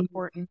 That's so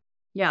important.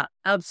 Yeah,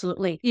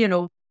 absolutely.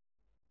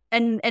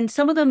 And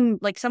some of them,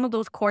 like some of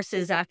those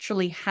courses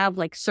actually have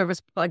like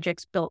service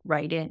projects built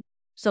right in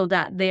so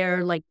that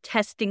they're like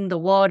testing the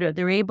water.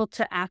 They're able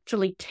to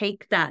actually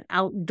take that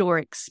outdoor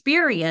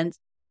experience.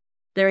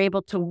 They're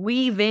able to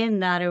weave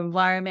in that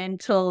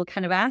environmental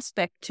kind of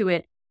aspect to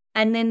it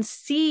and then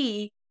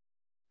see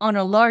on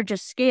a larger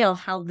scale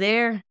how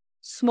their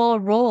small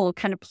role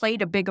kind of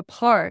played a bigger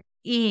part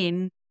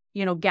in,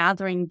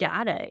 gathering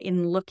data,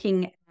 in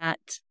looking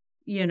at,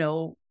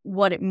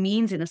 what it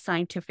means in a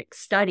scientific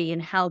study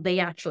and how they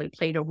actually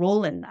played a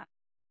role in that.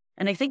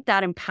 And I think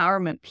that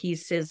empowerment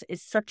piece is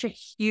such a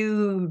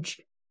huge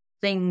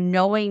thing,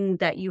 knowing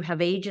that you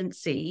have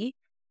agency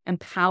and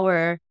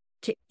power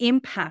to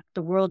impact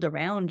the world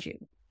around you.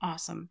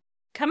 Awesome.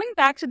 Coming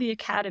back to the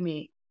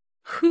academy,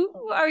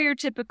 who are your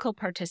typical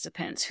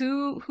participants?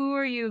 Who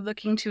are you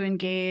looking to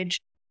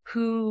engage?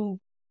 Who's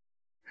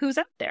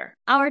out there?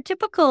 Our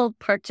typical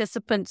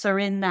participants are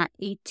in that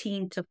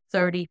 18 to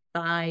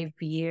 35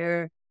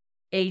 year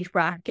age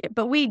bracket,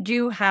 but we've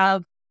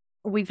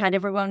had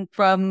everyone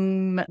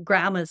from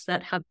grandmas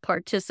that have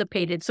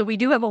participated. So we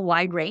do have a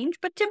wide range,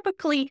 but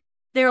typically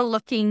they're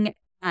looking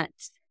at,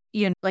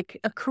 like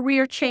a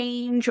career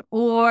change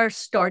or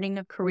starting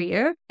a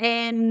career.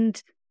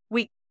 And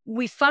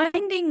we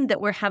finding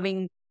that we're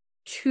having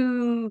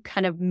two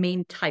kind of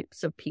main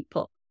types of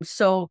people.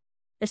 So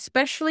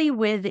especially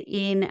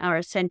within our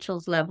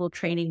essentials level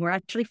training, we're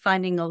actually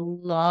finding a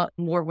lot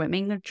more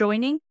women are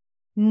joining,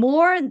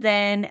 more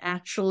than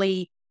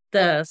actually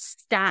the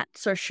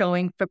stats are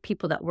showing for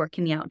people that work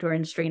in the outdoor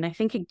industry. And I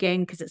think,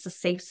 again, because it's a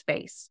safe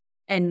space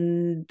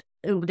and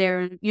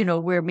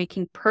we're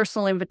making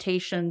personal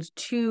invitations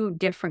to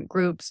different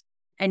groups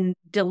and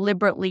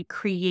deliberately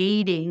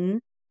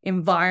creating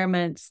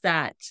environments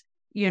that,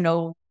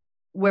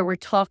 where we're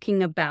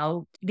talking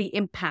about the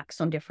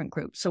impacts on different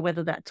groups. So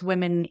whether that's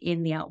women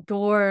in the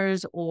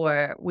outdoors,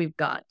 or we've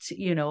got,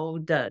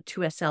 the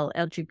 2SL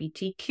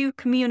LGBTQ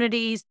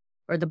communities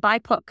or the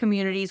BIPOC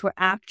communities, we're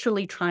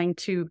actually trying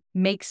to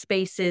make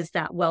spaces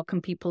that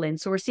welcome people in.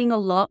 So we're seeing a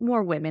lot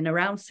more women,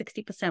 around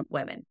 60%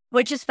 women,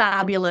 which is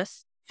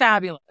fabulous.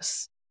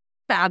 Fabulous.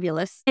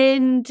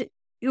 And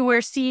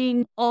we're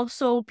seeing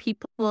also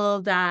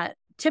people that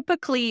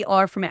typically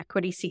are from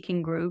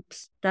equity-seeking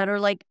groups that are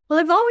like, well,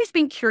 I've always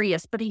been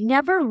curious, but I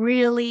never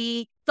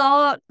really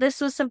thought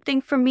this was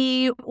something for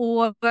me,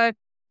 or,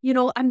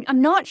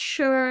 I'm not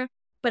sure,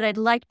 but I'd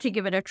like to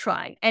give it a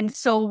try. And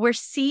so we're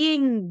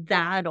seeing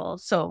that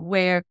also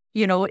where,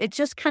 it's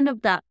just kind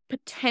of that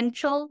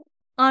potential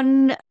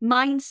on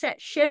mindset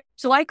shift.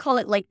 So I call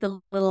it like the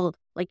little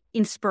like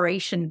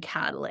inspiration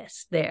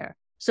catalyst there.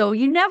 So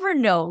you never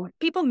know.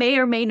 People may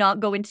or may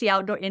not go into the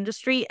outdoor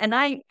industry, and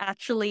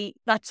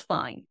that's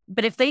fine.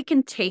 But if they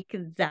can take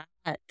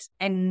that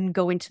and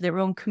go into their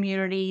own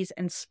communities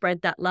and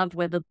spread that love,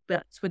 whether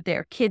that's with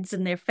their kids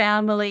and their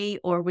family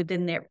or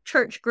within their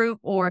church group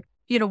or,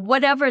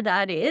 whatever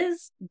that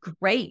is,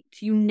 great.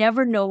 You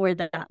never know where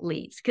that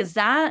leads, because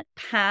that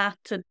path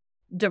to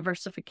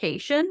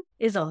diversification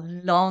is a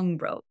long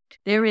road.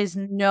 There is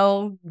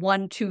no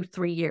 1, 2,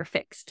 3 year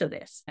fix to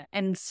this.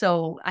 And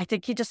so I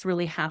think you just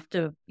really have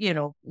to,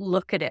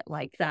 look at it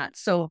like that.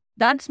 So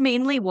that's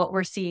mainly what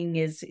we're seeing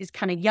is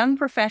kind of young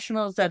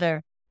professionals that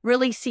are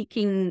really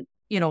seeking,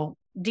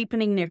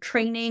 deepening their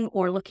training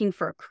or looking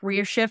for a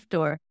career shift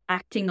or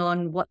acting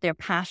on what their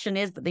passion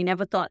is, but they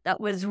never thought that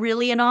was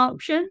really an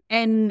option.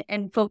 And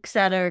folks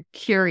that are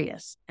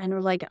curious and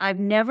are like, I've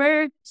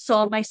never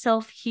saw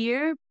myself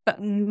here,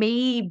 but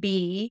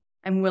maybe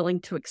I'm willing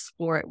to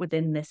explore it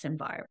within this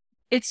environment.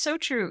 It's so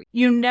true.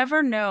 You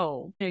never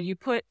know. You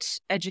put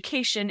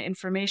education,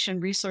 information,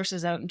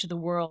 resources out into the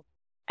world,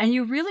 and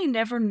you really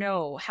never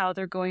know how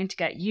they're going to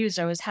get used.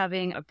 I was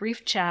having a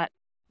brief chat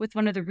with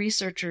one of the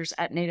researchers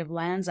at Native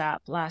Lands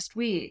App last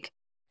week,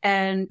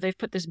 and they've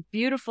put this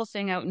beautiful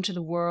thing out into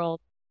the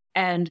world,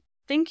 and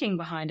thinking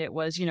behind it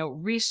was,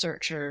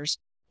 researchers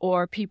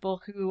or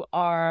people who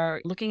are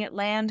looking at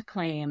land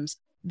claims,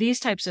 these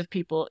types of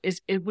people,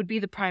 it would be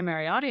the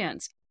primary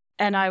audience.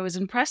 And I was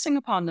impressing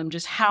upon them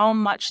just how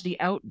much the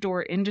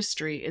outdoor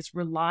industry is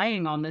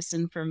relying on this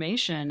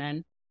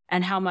information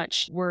and how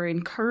much we're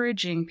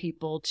encouraging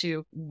people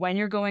to, when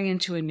you're going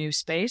into a new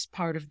space,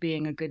 part of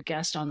being a good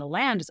guest on the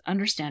land is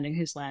understanding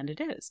whose land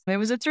it is. It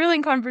was a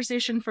thrilling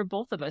conversation for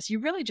both of us. You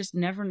really just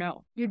never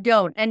know. You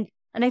don't. And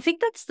I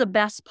think that's the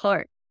best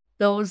part.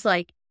 Those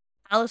like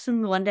Alice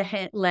in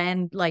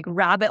Wonderland, like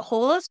rabbit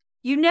holes,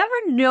 you never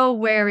know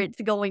where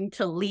it's going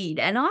to lead.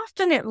 And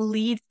often it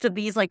leads to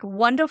these like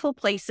wonderful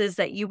places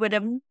that you would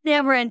have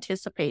never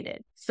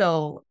anticipated.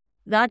 So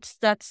that's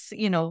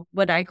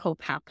what I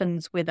hope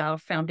happens with our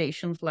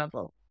foundations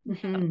level.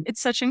 Mm-hmm.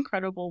 It's such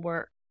incredible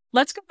work.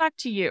 Let's go back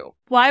to you.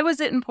 Why was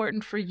it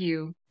important for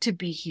you to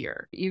be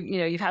here?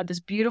 You've had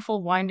this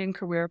beautiful winding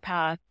career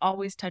path,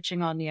 always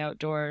touching on the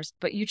outdoors,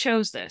 but you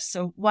chose this.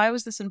 So why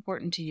was this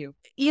important to you?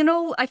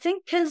 I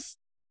think because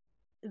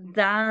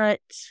that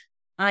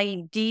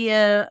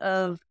idea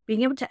of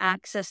being able to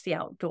access the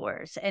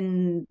outdoors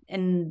and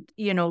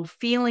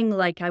feeling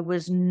like I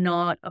was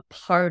not a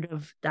part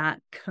of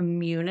that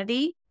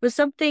community was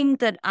something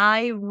that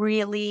I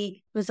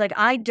really was like,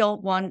 I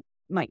don't want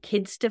my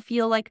kids to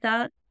feel like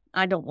that.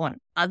 I don't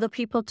want other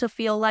people to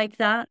feel like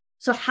that.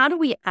 So how do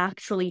we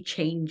actually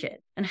change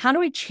it? And how do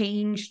we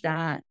change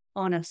that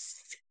on a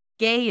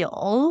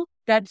scale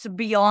that's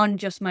beyond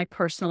just my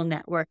personal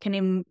network,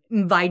 and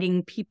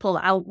inviting people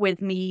out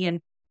with me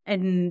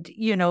and,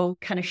 you know,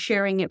 kind of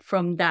sharing it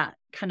from that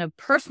kind of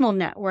personal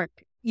network.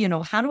 You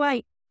know, how do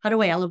I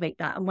elevate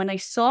that? And when I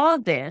saw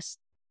this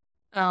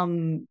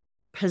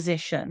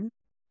position,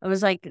 I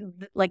was like,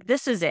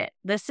 this is it.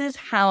 This is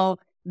how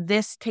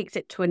this takes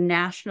it to a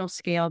national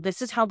scale.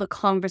 This is how the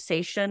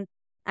conversation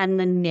and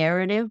the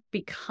narrative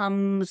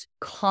becomes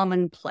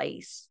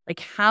commonplace. Like,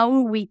 how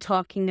are we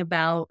talking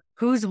about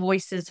whose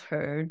voice is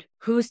heard,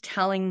 who's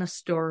telling the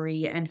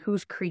story, and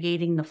who's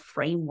creating the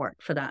framework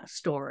for that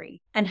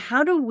story? And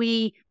how do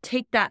we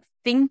take that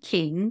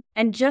thinking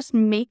and just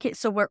make it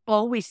so we're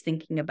always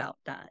thinking about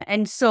that?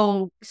 And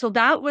so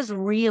that was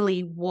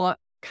really what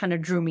kind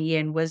of drew me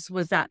in, was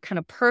that kind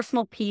of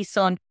personal piece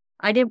on,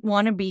 I didn't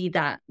want to be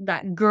that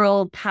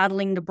girl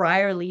paddling the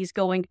Briarleys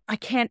going, I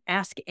can't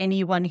ask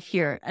anyone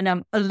here and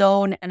I'm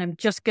alone and I'm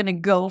just going to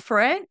go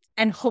for it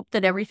and hope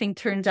that everything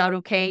turns out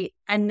okay.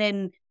 And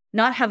then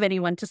not have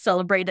anyone to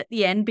celebrate at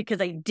the end because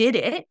I did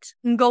it,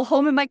 and go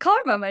home in my car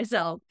by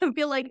myself and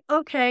feel like,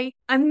 okay,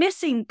 I'm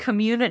missing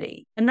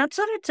community. And that's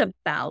what it's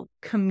about,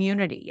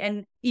 community.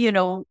 And, you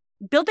know,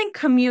 building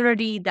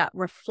community that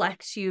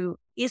reflects you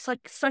is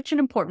like such an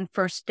important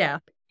first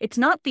step. It's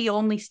not the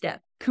only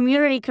step.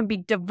 Community can be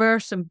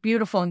diverse and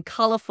beautiful and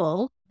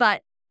colorful,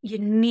 but you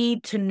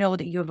need to know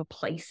that you have a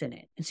place in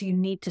it. And so you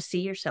need to see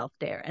yourself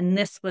there. And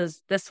this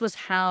was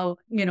how,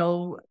 you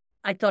know,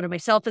 I thought of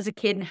myself as a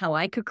kid and how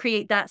I could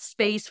create that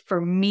space for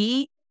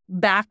me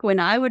back when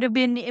I would have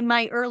been in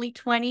my early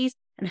 20s,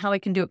 and how I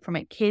can do it for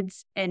my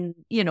kids and,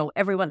 you know,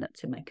 everyone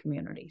that's in my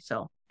community.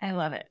 So I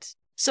love it.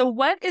 So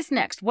what is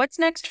next? What's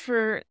next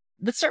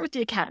let's start with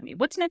the Academy.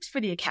 What's next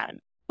for the Academy?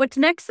 What's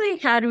next for the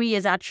Academy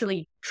is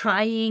actually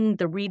trying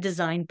the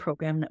redesign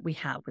program that we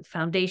have with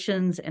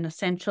foundations and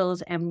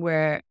essentials. And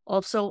we're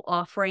also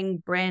offering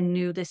brand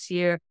new this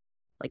year,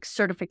 like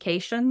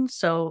certification.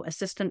 So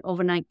assistant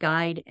overnight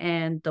guide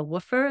and the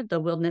WFR, the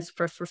wilderness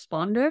first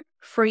responder,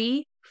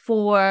 free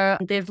for,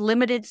 there's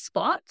limited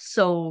spots.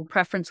 So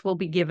preference will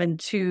be given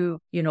to,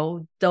 you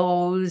know,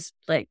 those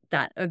like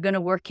that are going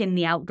to work in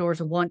the outdoors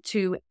and want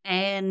to,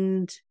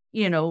 and,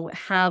 you know,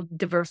 have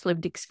diverse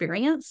lived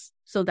experience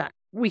so that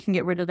we can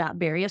get rid of that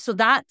barrier. So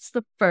that's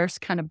the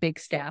first kind of big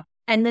step.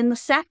 And then the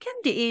second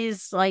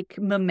is like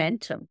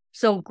momentum.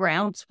 So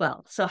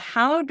groundswell. So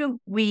how do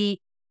we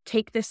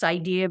take this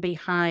idea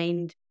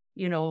behind,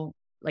 you know,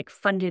 like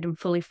funded and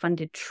fully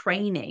funded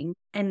training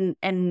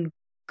and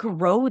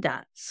grow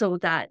that so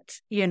that,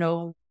 you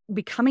know,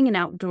 becoming an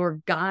outdoor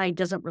guide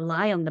doesn't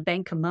rely on the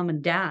bank of mom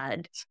and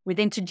dad with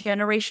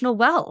intergenerational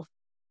wealth,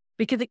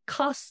 because it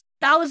costs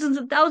thousands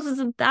and thousands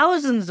and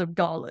thousands of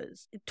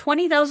dollars,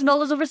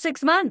 $20,000 over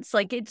 6 months.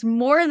 Like, it's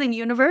more than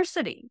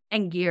university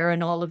and gear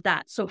and all of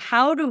that. So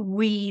how do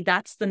we,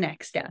 that's the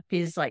next step,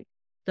 is like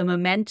the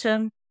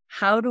momentum.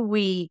 How do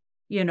we,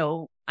 you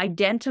know,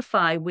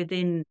 identify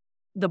within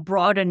the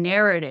broader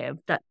narrative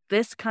that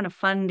this kind of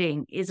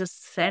funding is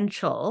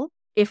essential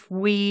if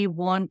we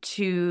want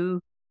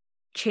to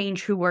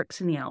change who works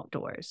in the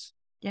outdoors?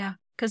 Yeah,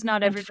 because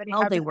not everybody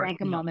has a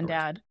bank of mom and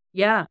dad.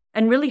 Yeah,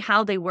 and really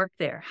how they work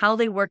there, how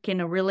they work in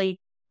a really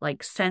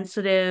like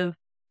sensitive,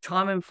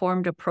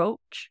 trauma-informed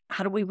approach.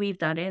 How do we weave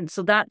that in?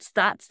 So that's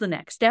the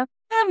next step.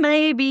 And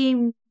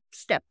maybe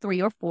step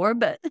 3 or 4,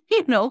 but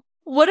you know.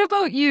 What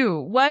about you?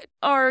 What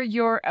are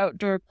your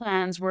outdoor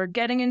plans? We're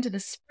getting into the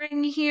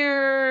spring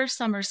here.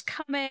 Summer's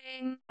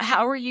coming.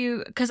 How are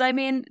you? Because I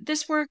mean,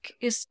 this work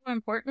is so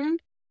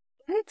important.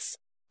 It's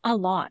a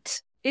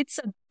lot. It's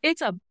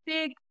a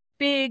big,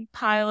 big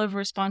pile of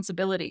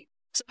responsibility.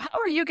 So how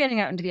are you getting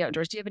out into the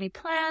outdoors? Do you have any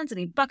plans,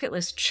 any bucket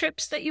list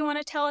trips that you want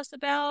to tell us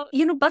about?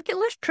 You know, bucket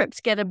list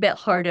trips get a bit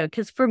harder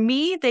because for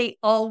me, they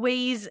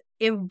always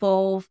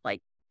involve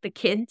like the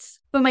kids.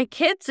 But my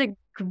kids are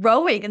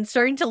growing and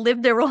starting to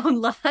live their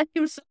own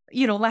lives.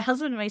 You know, my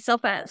husband and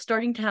myself are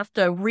starting to have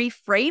to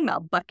reframe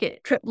our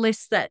bucket trip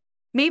lists that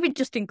maybe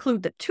just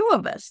include the two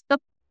of us.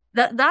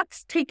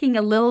 That's taking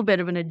a little bit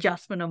of an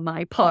adjustment on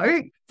my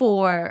part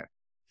for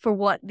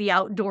what the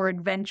outdoor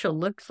adventure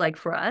looks like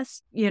for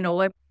us. You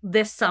know,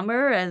 this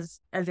summer, as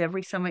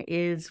every summer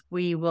is,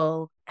 we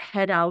will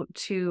head out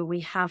to,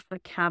 we have a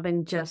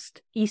cabin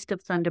just east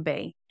of Thunder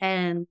Bay,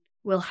 and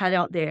we'll head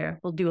out there.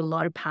 We'll do a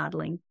lot of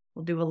paddling.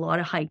 We'll do a lot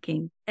of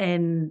hiking.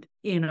 And,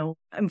 you know,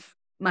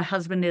 my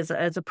husband is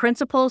a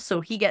principal,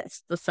 so he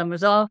gets the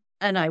summers off,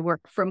 and I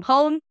work from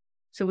home.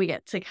 So we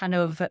get to kind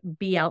of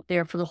be out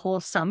there for the whole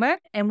summer,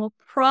 and we'll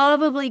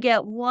probably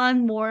get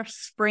one more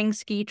spring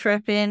ski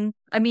trip in.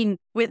 I mean,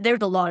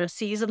 there's a lot of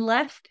season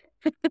left.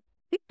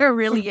 There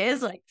really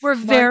is. Like, we're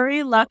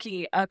very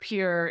lucky up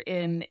here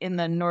in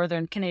the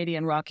northern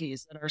Canadian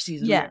Rockies that our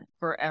season is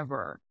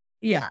forever.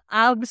 Yeah,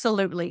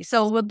 absolutely.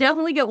 So we'll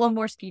definitely get one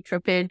more ski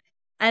trip in,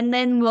 and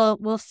then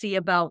we'll see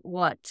about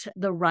what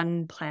the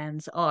run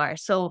plans are.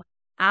 So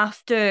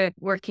after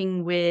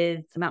working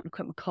with the Mountain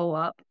Equipment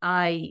Co-op,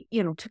 I,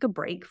 you know, took a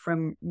break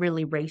from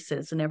really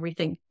races and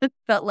everything. It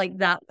felt like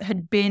that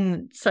had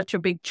been such a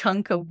big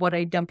chunk of what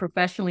I'd done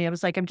professionally. I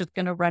was like, I'm just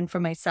going to run for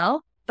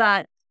myself.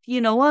 But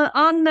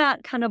on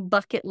that kind of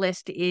bucket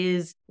list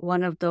is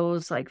one of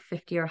those like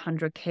 50 or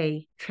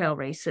 100K trail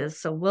races.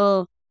 So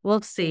we'll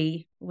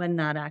see when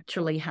that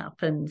actually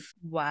happens.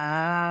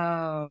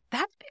 Wow.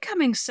 That's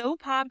becoming so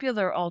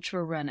popular,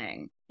 ultra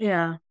running.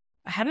 Yeah.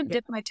 I haven't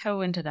dipped my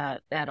toe into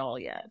that at all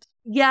yet.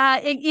 Yeah,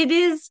 it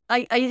is.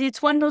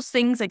 It's one of those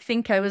things. I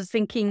was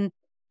thinking,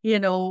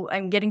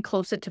 I'm getting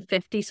closer to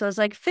 50. So I was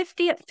like,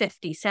 50 at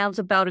 50 sounds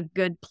about a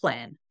good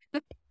plan.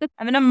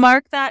 I'm going to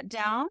mark that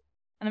down,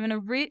 and I'm going to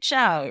reach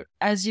out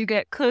as you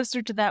get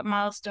closer to that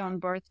milestone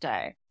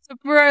birthday. So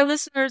for our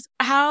listeners,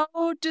 how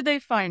do they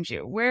find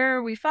you? Where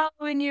are we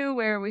following you?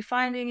 Where are we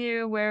finding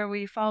you? Where are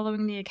we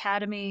following the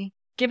Academy?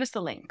 Give us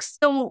the links.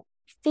 So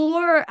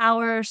for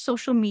our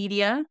social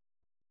media,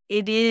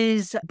 it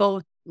is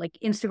both like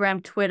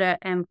Instagram, Twitter,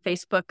 and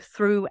Facebook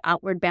through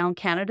Outward Bound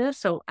Canada.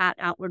 So at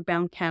Outward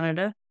Bound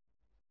Canada,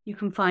 you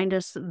can find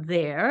us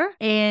there.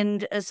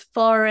 And as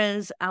far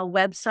as our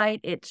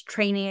website, it's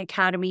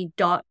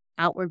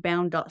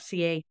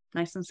trainingacademy.outwardbound.ca.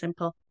 Nice and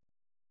simple.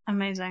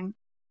 Amazing.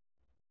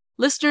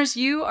 Listeners,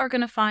 you are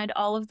going to find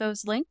all of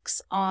those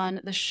links on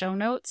the show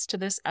notes to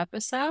this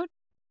episode.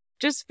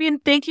 Josephine,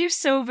 thank you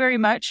so very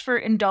much for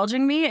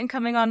indulging me and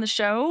coming on the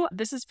show.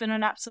 This has been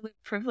an absolute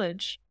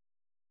privilege.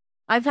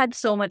 I've had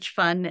so much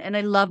fun, and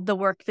I love the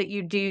work that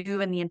you do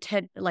and the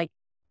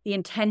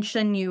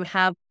intention you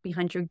have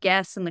behind your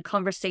guests and the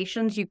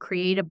conversations you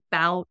create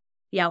about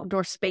the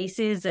outdoor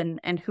spaces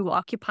and who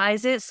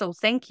occupies it. So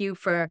thank you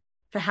for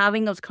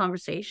having those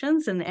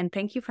conversations, and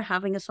thank you for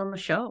having us on the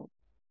show.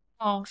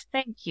 Oh,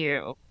 thank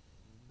you.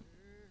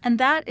 And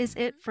that is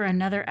it for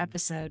another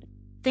episode.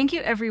 Thank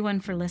you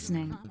everyone for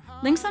listening.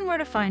 Links on where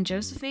to find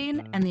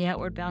Josephine and the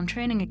Outward Bound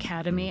Training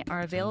Academy are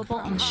available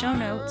on the show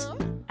notes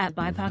at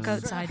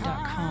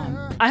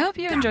bipocoutside.com. I hope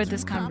you enjoyed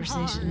this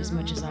conversation as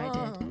much as I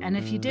did. And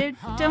if you did,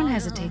 don't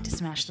hesitate to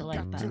smash the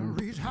like button.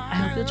 I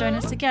hope you'll join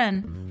us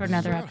again for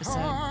another episode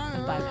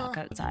of BIPOC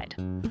Outside.